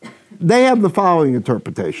 They have the following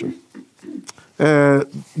interpretation. And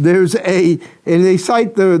they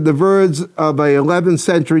cite the words of a 11th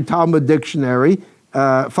century Talmud dictionary,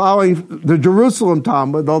 following the Jerusalem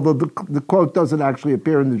Talmud, although the quote doesn't actually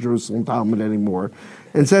appear in the Jerusalem Talmud anymore,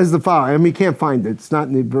 and says the following. I mean, you can't find it. It's not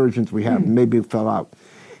in the versions we have. Maybe it fell out.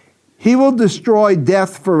 He will destroy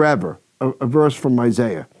death forever, a verse from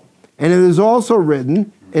Isaiah. And it is also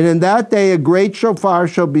written, and in that day a great shofar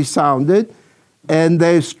shall be sounded, and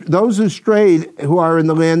those who strayed, who are in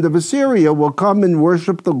the land of Assyria, will come and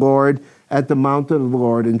worship the Lord at the mountain of the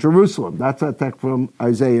Lord in Jerusalem. That's a text from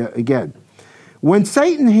Isaiah again. When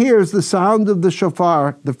Satan hears the sound of the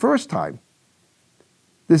shofar the first time,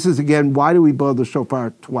 this is again, why do we blow the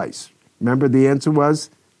shofar twice? Remember, the answer was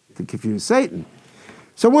to confuse Satan.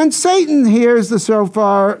 So when Satan hears the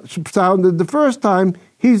shofar sounded the first time,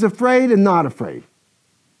 he's afraid and not afraid.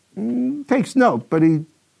 Takes note,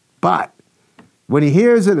 but when he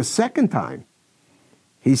hears it a second time,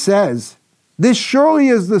 he says, this surely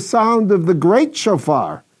is the sound of the great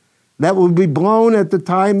shofar that will be blown at the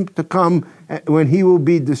time to come when he will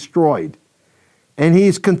be destroyed. And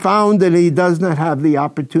he's confounded and he does not have the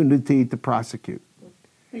opportunity to prosecute.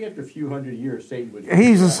 I think after a few hundred years, Satan would...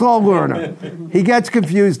 He's a slow learner. He gets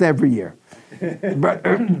confused every year. But,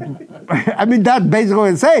 I mean, that's basically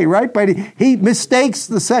what it's saying, right? But he mistakes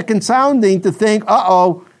the second sounding to think,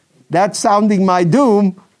 that's sounding my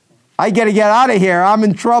doom. I got to get out of here. I'm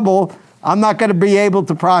in trouble. I'm not going to be able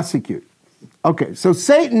to prosecute. Okay, so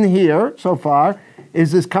Satan here, so far,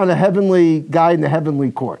 is this kind of heavenly guy in the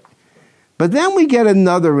heavenly court. But then we get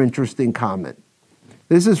another interesting comment.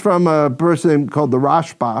 This is from a person called the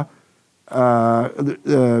Rashba,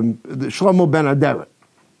 the Shlomo Ben Aderet,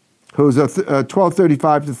 who's a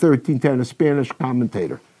 1235 to 1310, a Spanish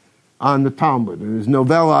commentator on the Talmud, and his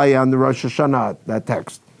novella on the Rosh Hashanah, that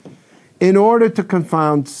text. In order to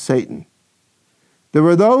confound Satan. There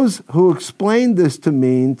were those who explained this to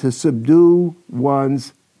mean to subdue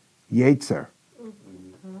one's yetzer,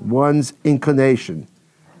 one's inclination.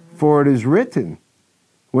 For it is written,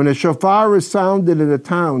 when a shofar is sounded in a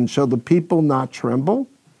town, shall the people not tremble?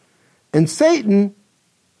 And Satan,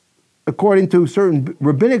 according to certain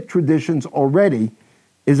rabbinic traditions already,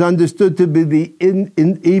 is understood to be the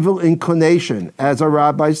evil inclination. As a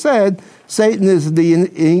rabbi said, Satan is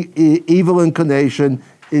the evil inclination,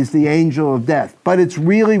 is the angel of death. But it's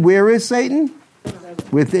really, where is Satan?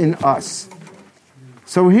 Within us.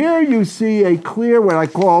 So here you see a clear, what I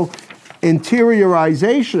call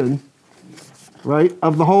interiorization, right,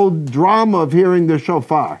 of the whole drama of hearing the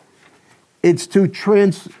shofar. It's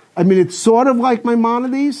it's sort of like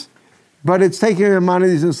Maimonides, but it's taking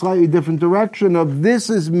Maimonides in a slightly different direction of this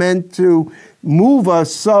is meant to move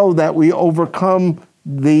us so that we overcome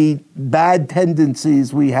the bad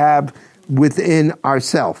tendencies we have within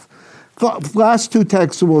ourselves. Last two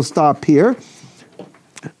texts, we'll stop here.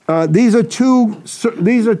 These are two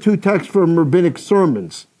texts from rabbinic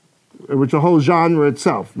sermons, which is a whole genre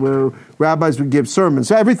itself, where rabbis would give sermons.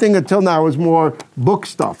 So everything until now is more book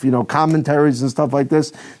stuff, commentaries and stuff like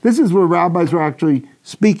this. This is where rabbis were actually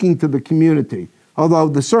speaking to the community, although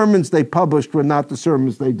the sermons they published were not the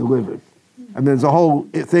sermons they delivered. I mean, there's a whole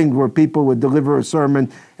thing where people would deliver a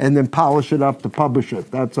sermon and then polish it up to publish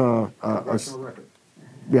it. That's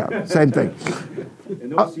same thing. And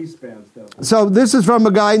no C-SPAN stuff. So this is from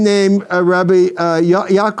a guy named Rabbi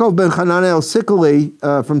Yaakov ben Hanan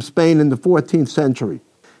el-Sikali from Spain in the 14th century.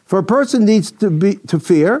 For a person needs to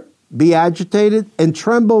fear, be agitated, and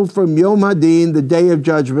tremble from Yom Hadin, the day of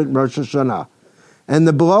judgment, Rosh Hashanah. And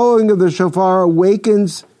the blowing of the shofar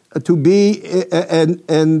awakens to be,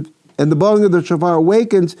 and the blowing of the shofar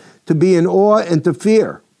awakens to be in awe and to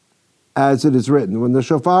fear, as it is written. When the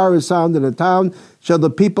shofar is sounded in a town, shall the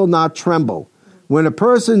people not tremble. When a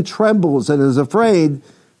person trembles and is afraid,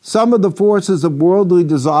 some of the forces of worldly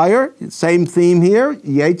desire, same theme here,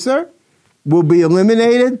 yetzer, will be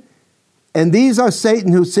eliminated. And these are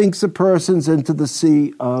Satan who sinks the persons into the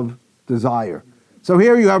sea of desire. So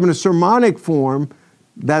here you have in a sermonic form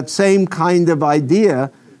that same kind of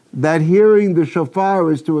idea that hearing the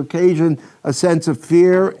shofar is to occasion a sense of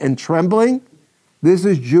fear and trembling. This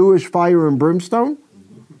is Jewish fire and brimstone,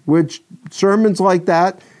 which sermons like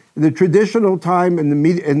that, in the traditional time,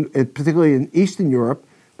 and particularly in Eastern Europe,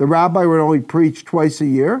 the rabbi would only preach twice a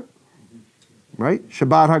year, right?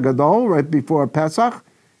 Shabbat HaGadol, right before Pesach,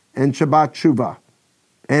 and Shabbat Shuvah.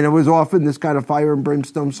 And it was often this kind of fire and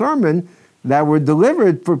brimstone sermon that were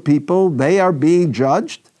delivered for people. They are being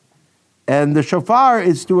judged, and the shofar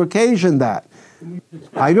is to occasion that.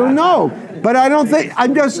 I don't know, but I don't think,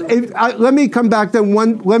 let me come back to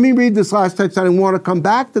let me read this last text. I want to come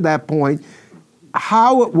back to that point.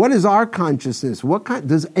 What is our consciousness?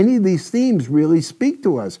 Does any of these themes really speak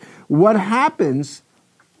to us? What happens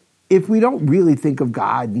if we don't really think of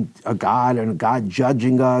God and a God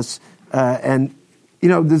judging us?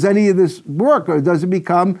 Does any of this work, or does it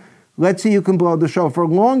become, let's see who can blow the shofar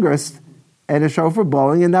longest, and a shofar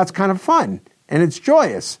blowing, and that's kind of fun, and it's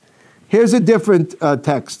joyous. Here's a different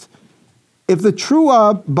text. If the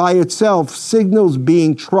truah by itself signals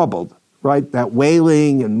being troubled, right, that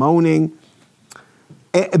wailing and moaning,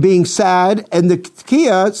 being sad, and the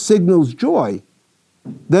tekiah signals joy,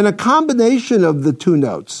 then a combination of the two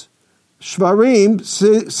notes, shvarim,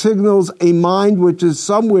 signals a mind which is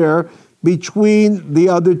somewhere between the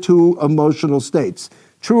other two emotional states.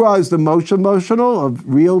 Truah is the emotional of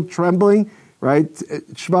real trembling, right?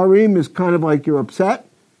 Shvarim is kind of like you're upset,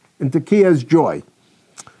 and tekiah is joy.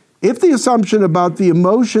 If the assumption about the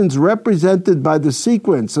emotions represented by the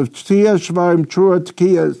sequence of tekiah, shvarim, truah,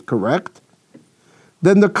 tekiah is correct,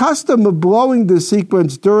 then the custom of blowing the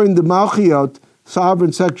sequence during the Malchiot,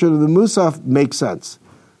 sovereign section of the Musaf, makes sense.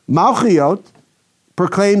 Malchiot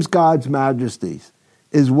proclaims God's majesties,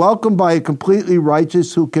 is welcomed by a completely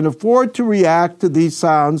righteous who can afford to react to these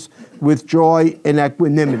sounds with joy and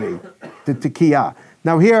equanimity, the tekiah.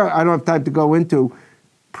 Now here, I don't have time to go into,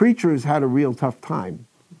 preachers had a real tough time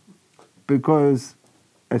because,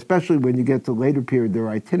 especially when you get to later period, they're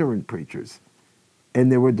itinerant preachers. And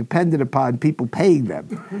they were dependent upon people paying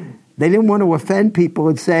them. They didn't want to offend people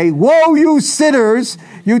and say, "Whoa, you sinners,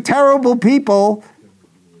 you terrible people,"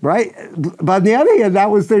 right? But on the other hand, that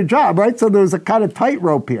was their job, right? So there was a kind of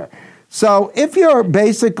tightrope here. So if you're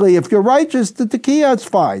righteous, the tekiah is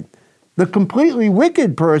fine. The completely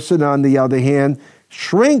wicked person, on the other hand,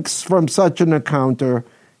 shrinks from such an encounter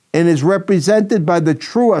and is represented by the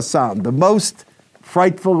truah sound, the most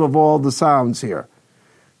frightful of all the sounds here.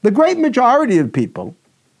 The great majority of people,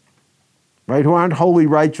 right, who aren't wholly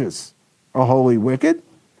righteous or wholly wicked,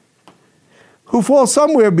 who fall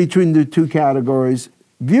somewhere between the two categories,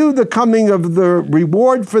 view the coming of the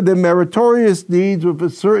reward for their meritorious deeds with a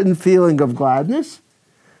certain feeling of gladness,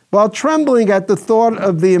 while trembling at the thought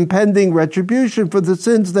of the impending retribution for the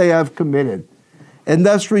sins they have committed, and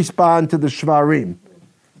thus respond to the shvarim.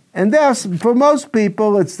 And thus, for most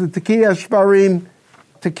people, it's the tekiah, shvarim,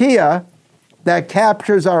 tekiah, that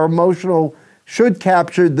captures our should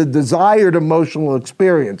capture the desired emotional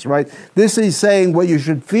experience, right? This is saying what you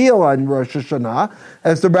should feel on Rosh Hashanah.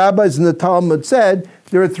 As the rabbis in the Talmud said,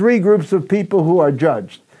 there are three groups of people who are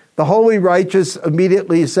judged. The holy righteous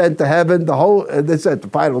immediately sent to heaven. This is at the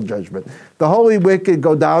final judgment. The holy wicked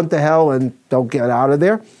go down to hell and don't get out of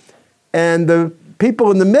there. And the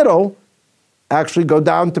people in the middle actually go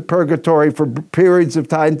down to purgatory for periods of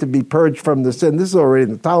time to be purged from the sin. This is already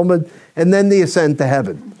in the Talmud. And then they ascend to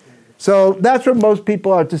heaven. So that's what most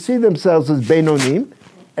people are to see themselves as Beinonim,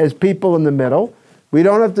 as people in the middle. We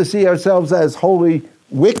don't have to see ourselves as wholly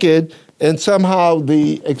wicked, and somehow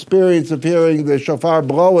the experience of hearing the shofar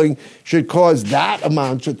blowing should cause that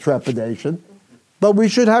amount of trepidation. But we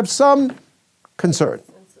should have some concern.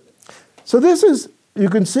 So this is, you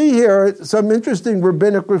can see here some interesting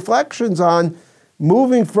rabbinic reflections on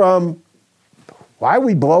moving from, why are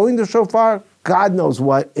we blowing the shofar? God knows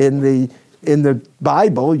what in the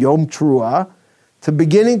Bible, Yom Truah, to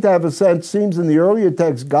beginning to have a sense, seems in the earlier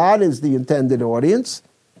text, God is the intended audience,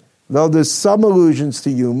 though there's some allusions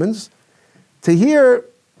to humans. To here,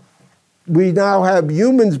 we now have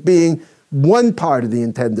humans being one part of the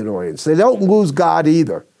intended audience. They don't lose God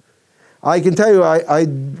either. I can tell you, I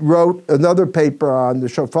wrote another paper on the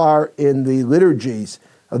shofar in the liturgies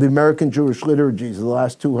of the American Jewish liturgies of the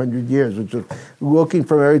last 200 years, which is looking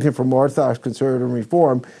from everything from Orthodox, Conservative, and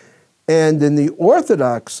Reform. And in the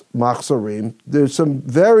Orthodox Machzorim, there's some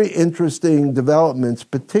very interesting developments,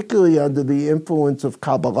 particularly under the influence of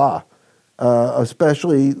Kabbalah,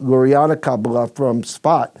 especially Lurianic Kabbalah from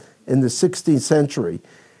Sfat in the 16th century,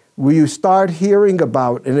 where you start hearing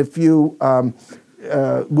about, and if you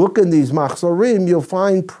look in these machzorim, you'll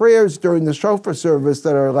find prayers during the shofar service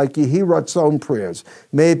that are like Yehi Ratzon prayers.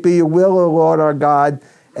 May it be your will, O Lord our God.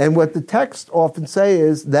 And what the texts often say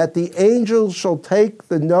is that the angels shall take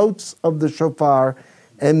the notes of the shofar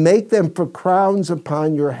and make them for crowns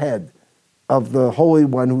upon your head of the Holy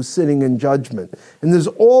One who's sitting in judgment. And there's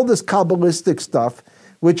all this Kabbalistic stuff,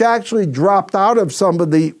 which actually dropped out of some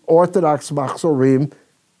of the Orthodox machzorim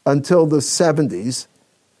until the 70s,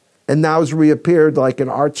 and now has reappeared like an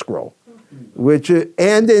art scroll.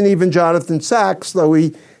 And in even Jonathan Sacks, though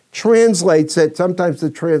he translates it, sometimes the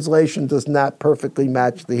translation does not perfectly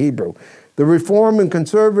match the Hebrew. The Reform and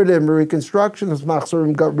Conservative and Reconstructionist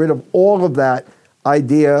machzorim got rid of all of that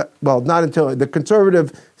idea. Well, not until the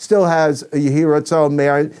Conservative still has a Yehi Ratzon.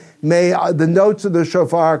 May the notes of the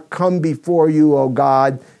shofar come before you, O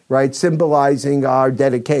God, right, symbolizing our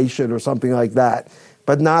dedication or something like that.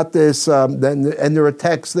 But not this, and there are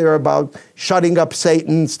texts there about shutting up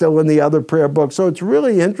Satan still in the other prayer books. So it's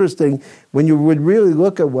really interesting when you would really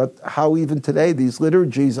look at how even today these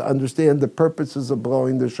liturgies understand the purposes of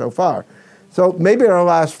blowing the shofar. So maybe in our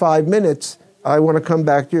last 5 minutes, I want to come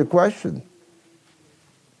back to your question.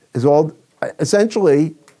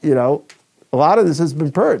 Essentially, a lot of this has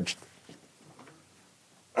been purged.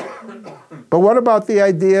 But what about the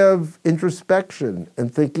idea of introspection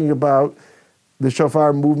and thinking about the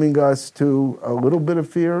shofar moving us to a little bit of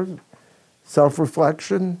fear,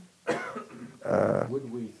 self-reflection?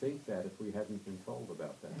 Would we think that if we hadn't been told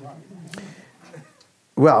about that?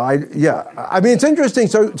 Well, I mean, it's interesting.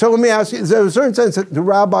 So let me ask you, is there a certain sense that the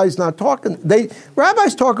rabbis not talking?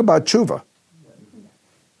 Rabbis talk about tshuva.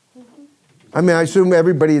 I mean, I assume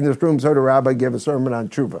everybody in this room has heard a rabbi give a sermon on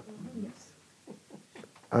tshuva,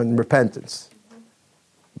 on repentance.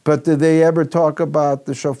 But did they ever talk about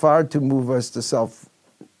the shofar to move us to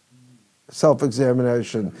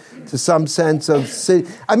self-examination, to some sense of sin?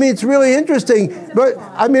 I mean, it's really interesting. But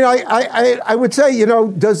I mean, I would say,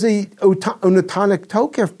 does the Unatonic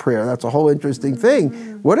Tokef prayer? That's a whole interesting thing.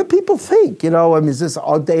 What do people think? Is this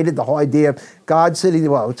outdated? The whole idea of God sitting?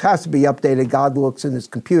 Well, it has to be updated. God looks in his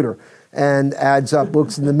computer and adds up,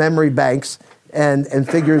 looks in the memory banks, and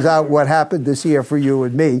figures out what happened this year for you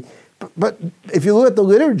and me. But if you look at the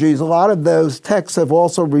liturgies, a lot of those texts have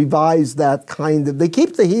also revised that kind of... They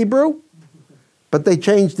keep the Hebrew, but they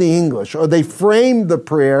change the English, or they frame the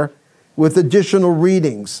prayer with additional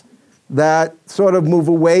readings that sort of move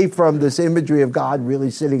away from this imagery of God really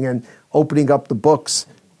sitting and opening up the books.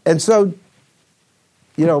 And so,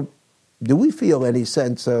 do we feel any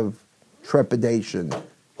sense of trepidation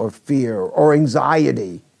or fear or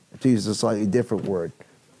anxiety, to use a slightly different word,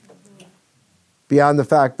 beyond the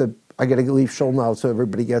fact that I got to leave Shul now so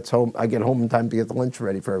everybody gets home. I get home in time to get the lunch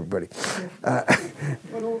ready for everybody.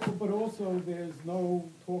 But also there's no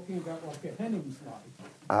talking about what Gehenna's like.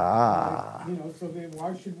 So then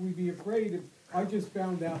why should we be afraid? I just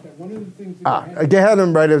found out that one of the things... A Gehenna,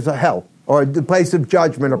 right, is a hell, or the place of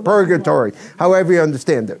judgment, or purgatory, however you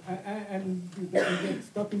understand it. And you get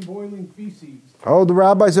stuck in boiling feces. Oh, the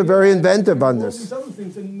rabbis are very inventive on this. All these other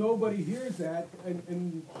things, and nobody hears that,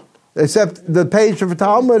 and except the page of the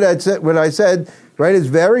Talmud, that's what I said, right, is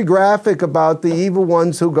very graphic about the evil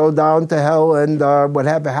ones who go down to hell and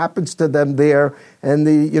whatever happens to them there. And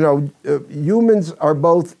humans are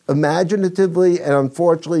both imaginatively and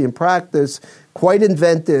unfortunately in practice quite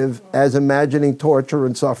inventive as imagining torture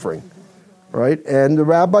and suffering, right? And the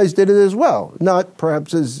rabbis did it as well, not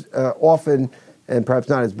perhaps as often and perhaps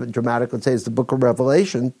not as dramatic, let's say, as the Book of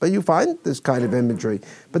Revelation, but you find this kind of imagery.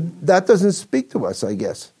 But that doesn't speak to us, I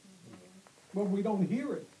guess. Well, we don't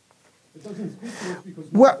hear it. It doesn't speak to us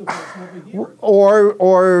because most of us never hear it.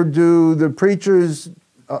 Or do the preachers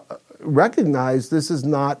recognize this is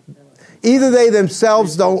not... Either they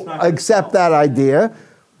themselves don't accept that idea.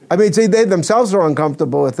 I mean, see, they themselves are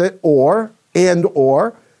uncomfortable with it, or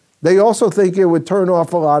they also think it would turn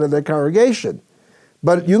off a lot of their congregation.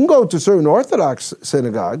 But you can go to certain Orthodox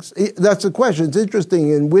synagogues. That's the question. It's interesting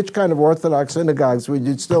in which kind of Orthodox synagogues would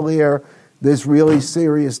you still hear this really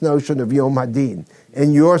serious notion of Yom Hadin,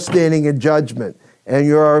 and you're standing in judgment, and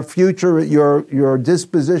your future, your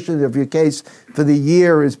disposition of your case for the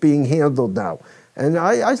year is being handled now. And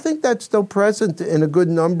I think that's still present in a good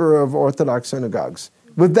number of Orthodox synagogues,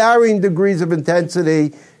 with varying degrees of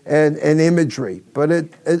intensity and imagery. But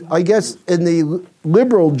I guess in the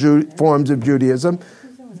liberal forms of Judaism,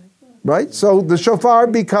 right? So the shofar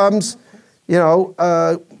becomes,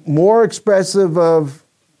 more expressive of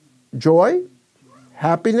joy,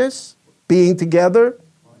 happiness, being together,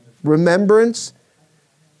 remembrance.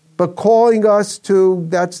 But calling us to,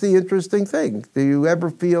 that's the interesting thing. Do you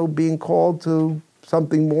ever feel being called to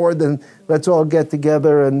something more than let's all get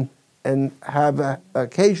together and have an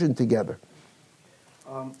occasion together?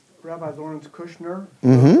 Rabbi Lawrence Kushner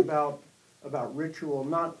Mm-hmm. about ritual,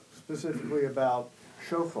 not specifically about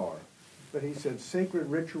shofar, but he said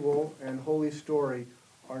sacred ritual and holy story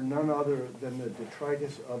are none other than the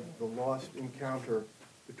detritus of the lost encounter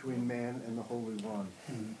between man and the Holy One.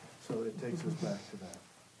 Mm-hmm. So it takes us back to that.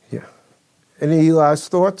 Yeah. Any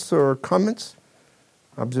last thoughts or comments,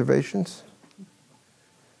 observations?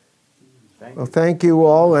 Well, thank you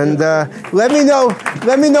all, and let me know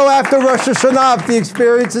after Rosh Hashanah if the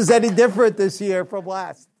experience is any different this year from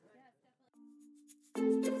last.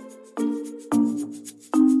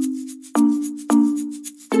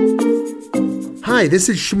 Hi, this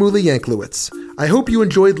is Shmuley Yanklowitz. I hope you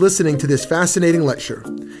enjoyed listening to this fascinating lecture.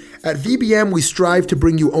 At VBM, we strive to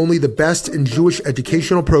bring you only the best in Jewish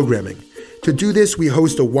educational programming. To do this, we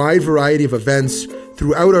host a wide variety of events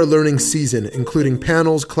throughout our learning season, including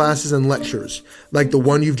panels, classes, and lectures, like the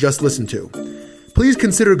one you've just listened to. Please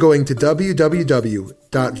consider going to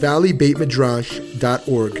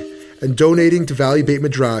www.valleybeitmidrash.org and donating to Valley Beit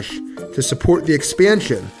Midrash to support the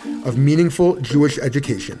expansion of meaningful Jewish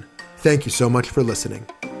education. Thank you so much for listening.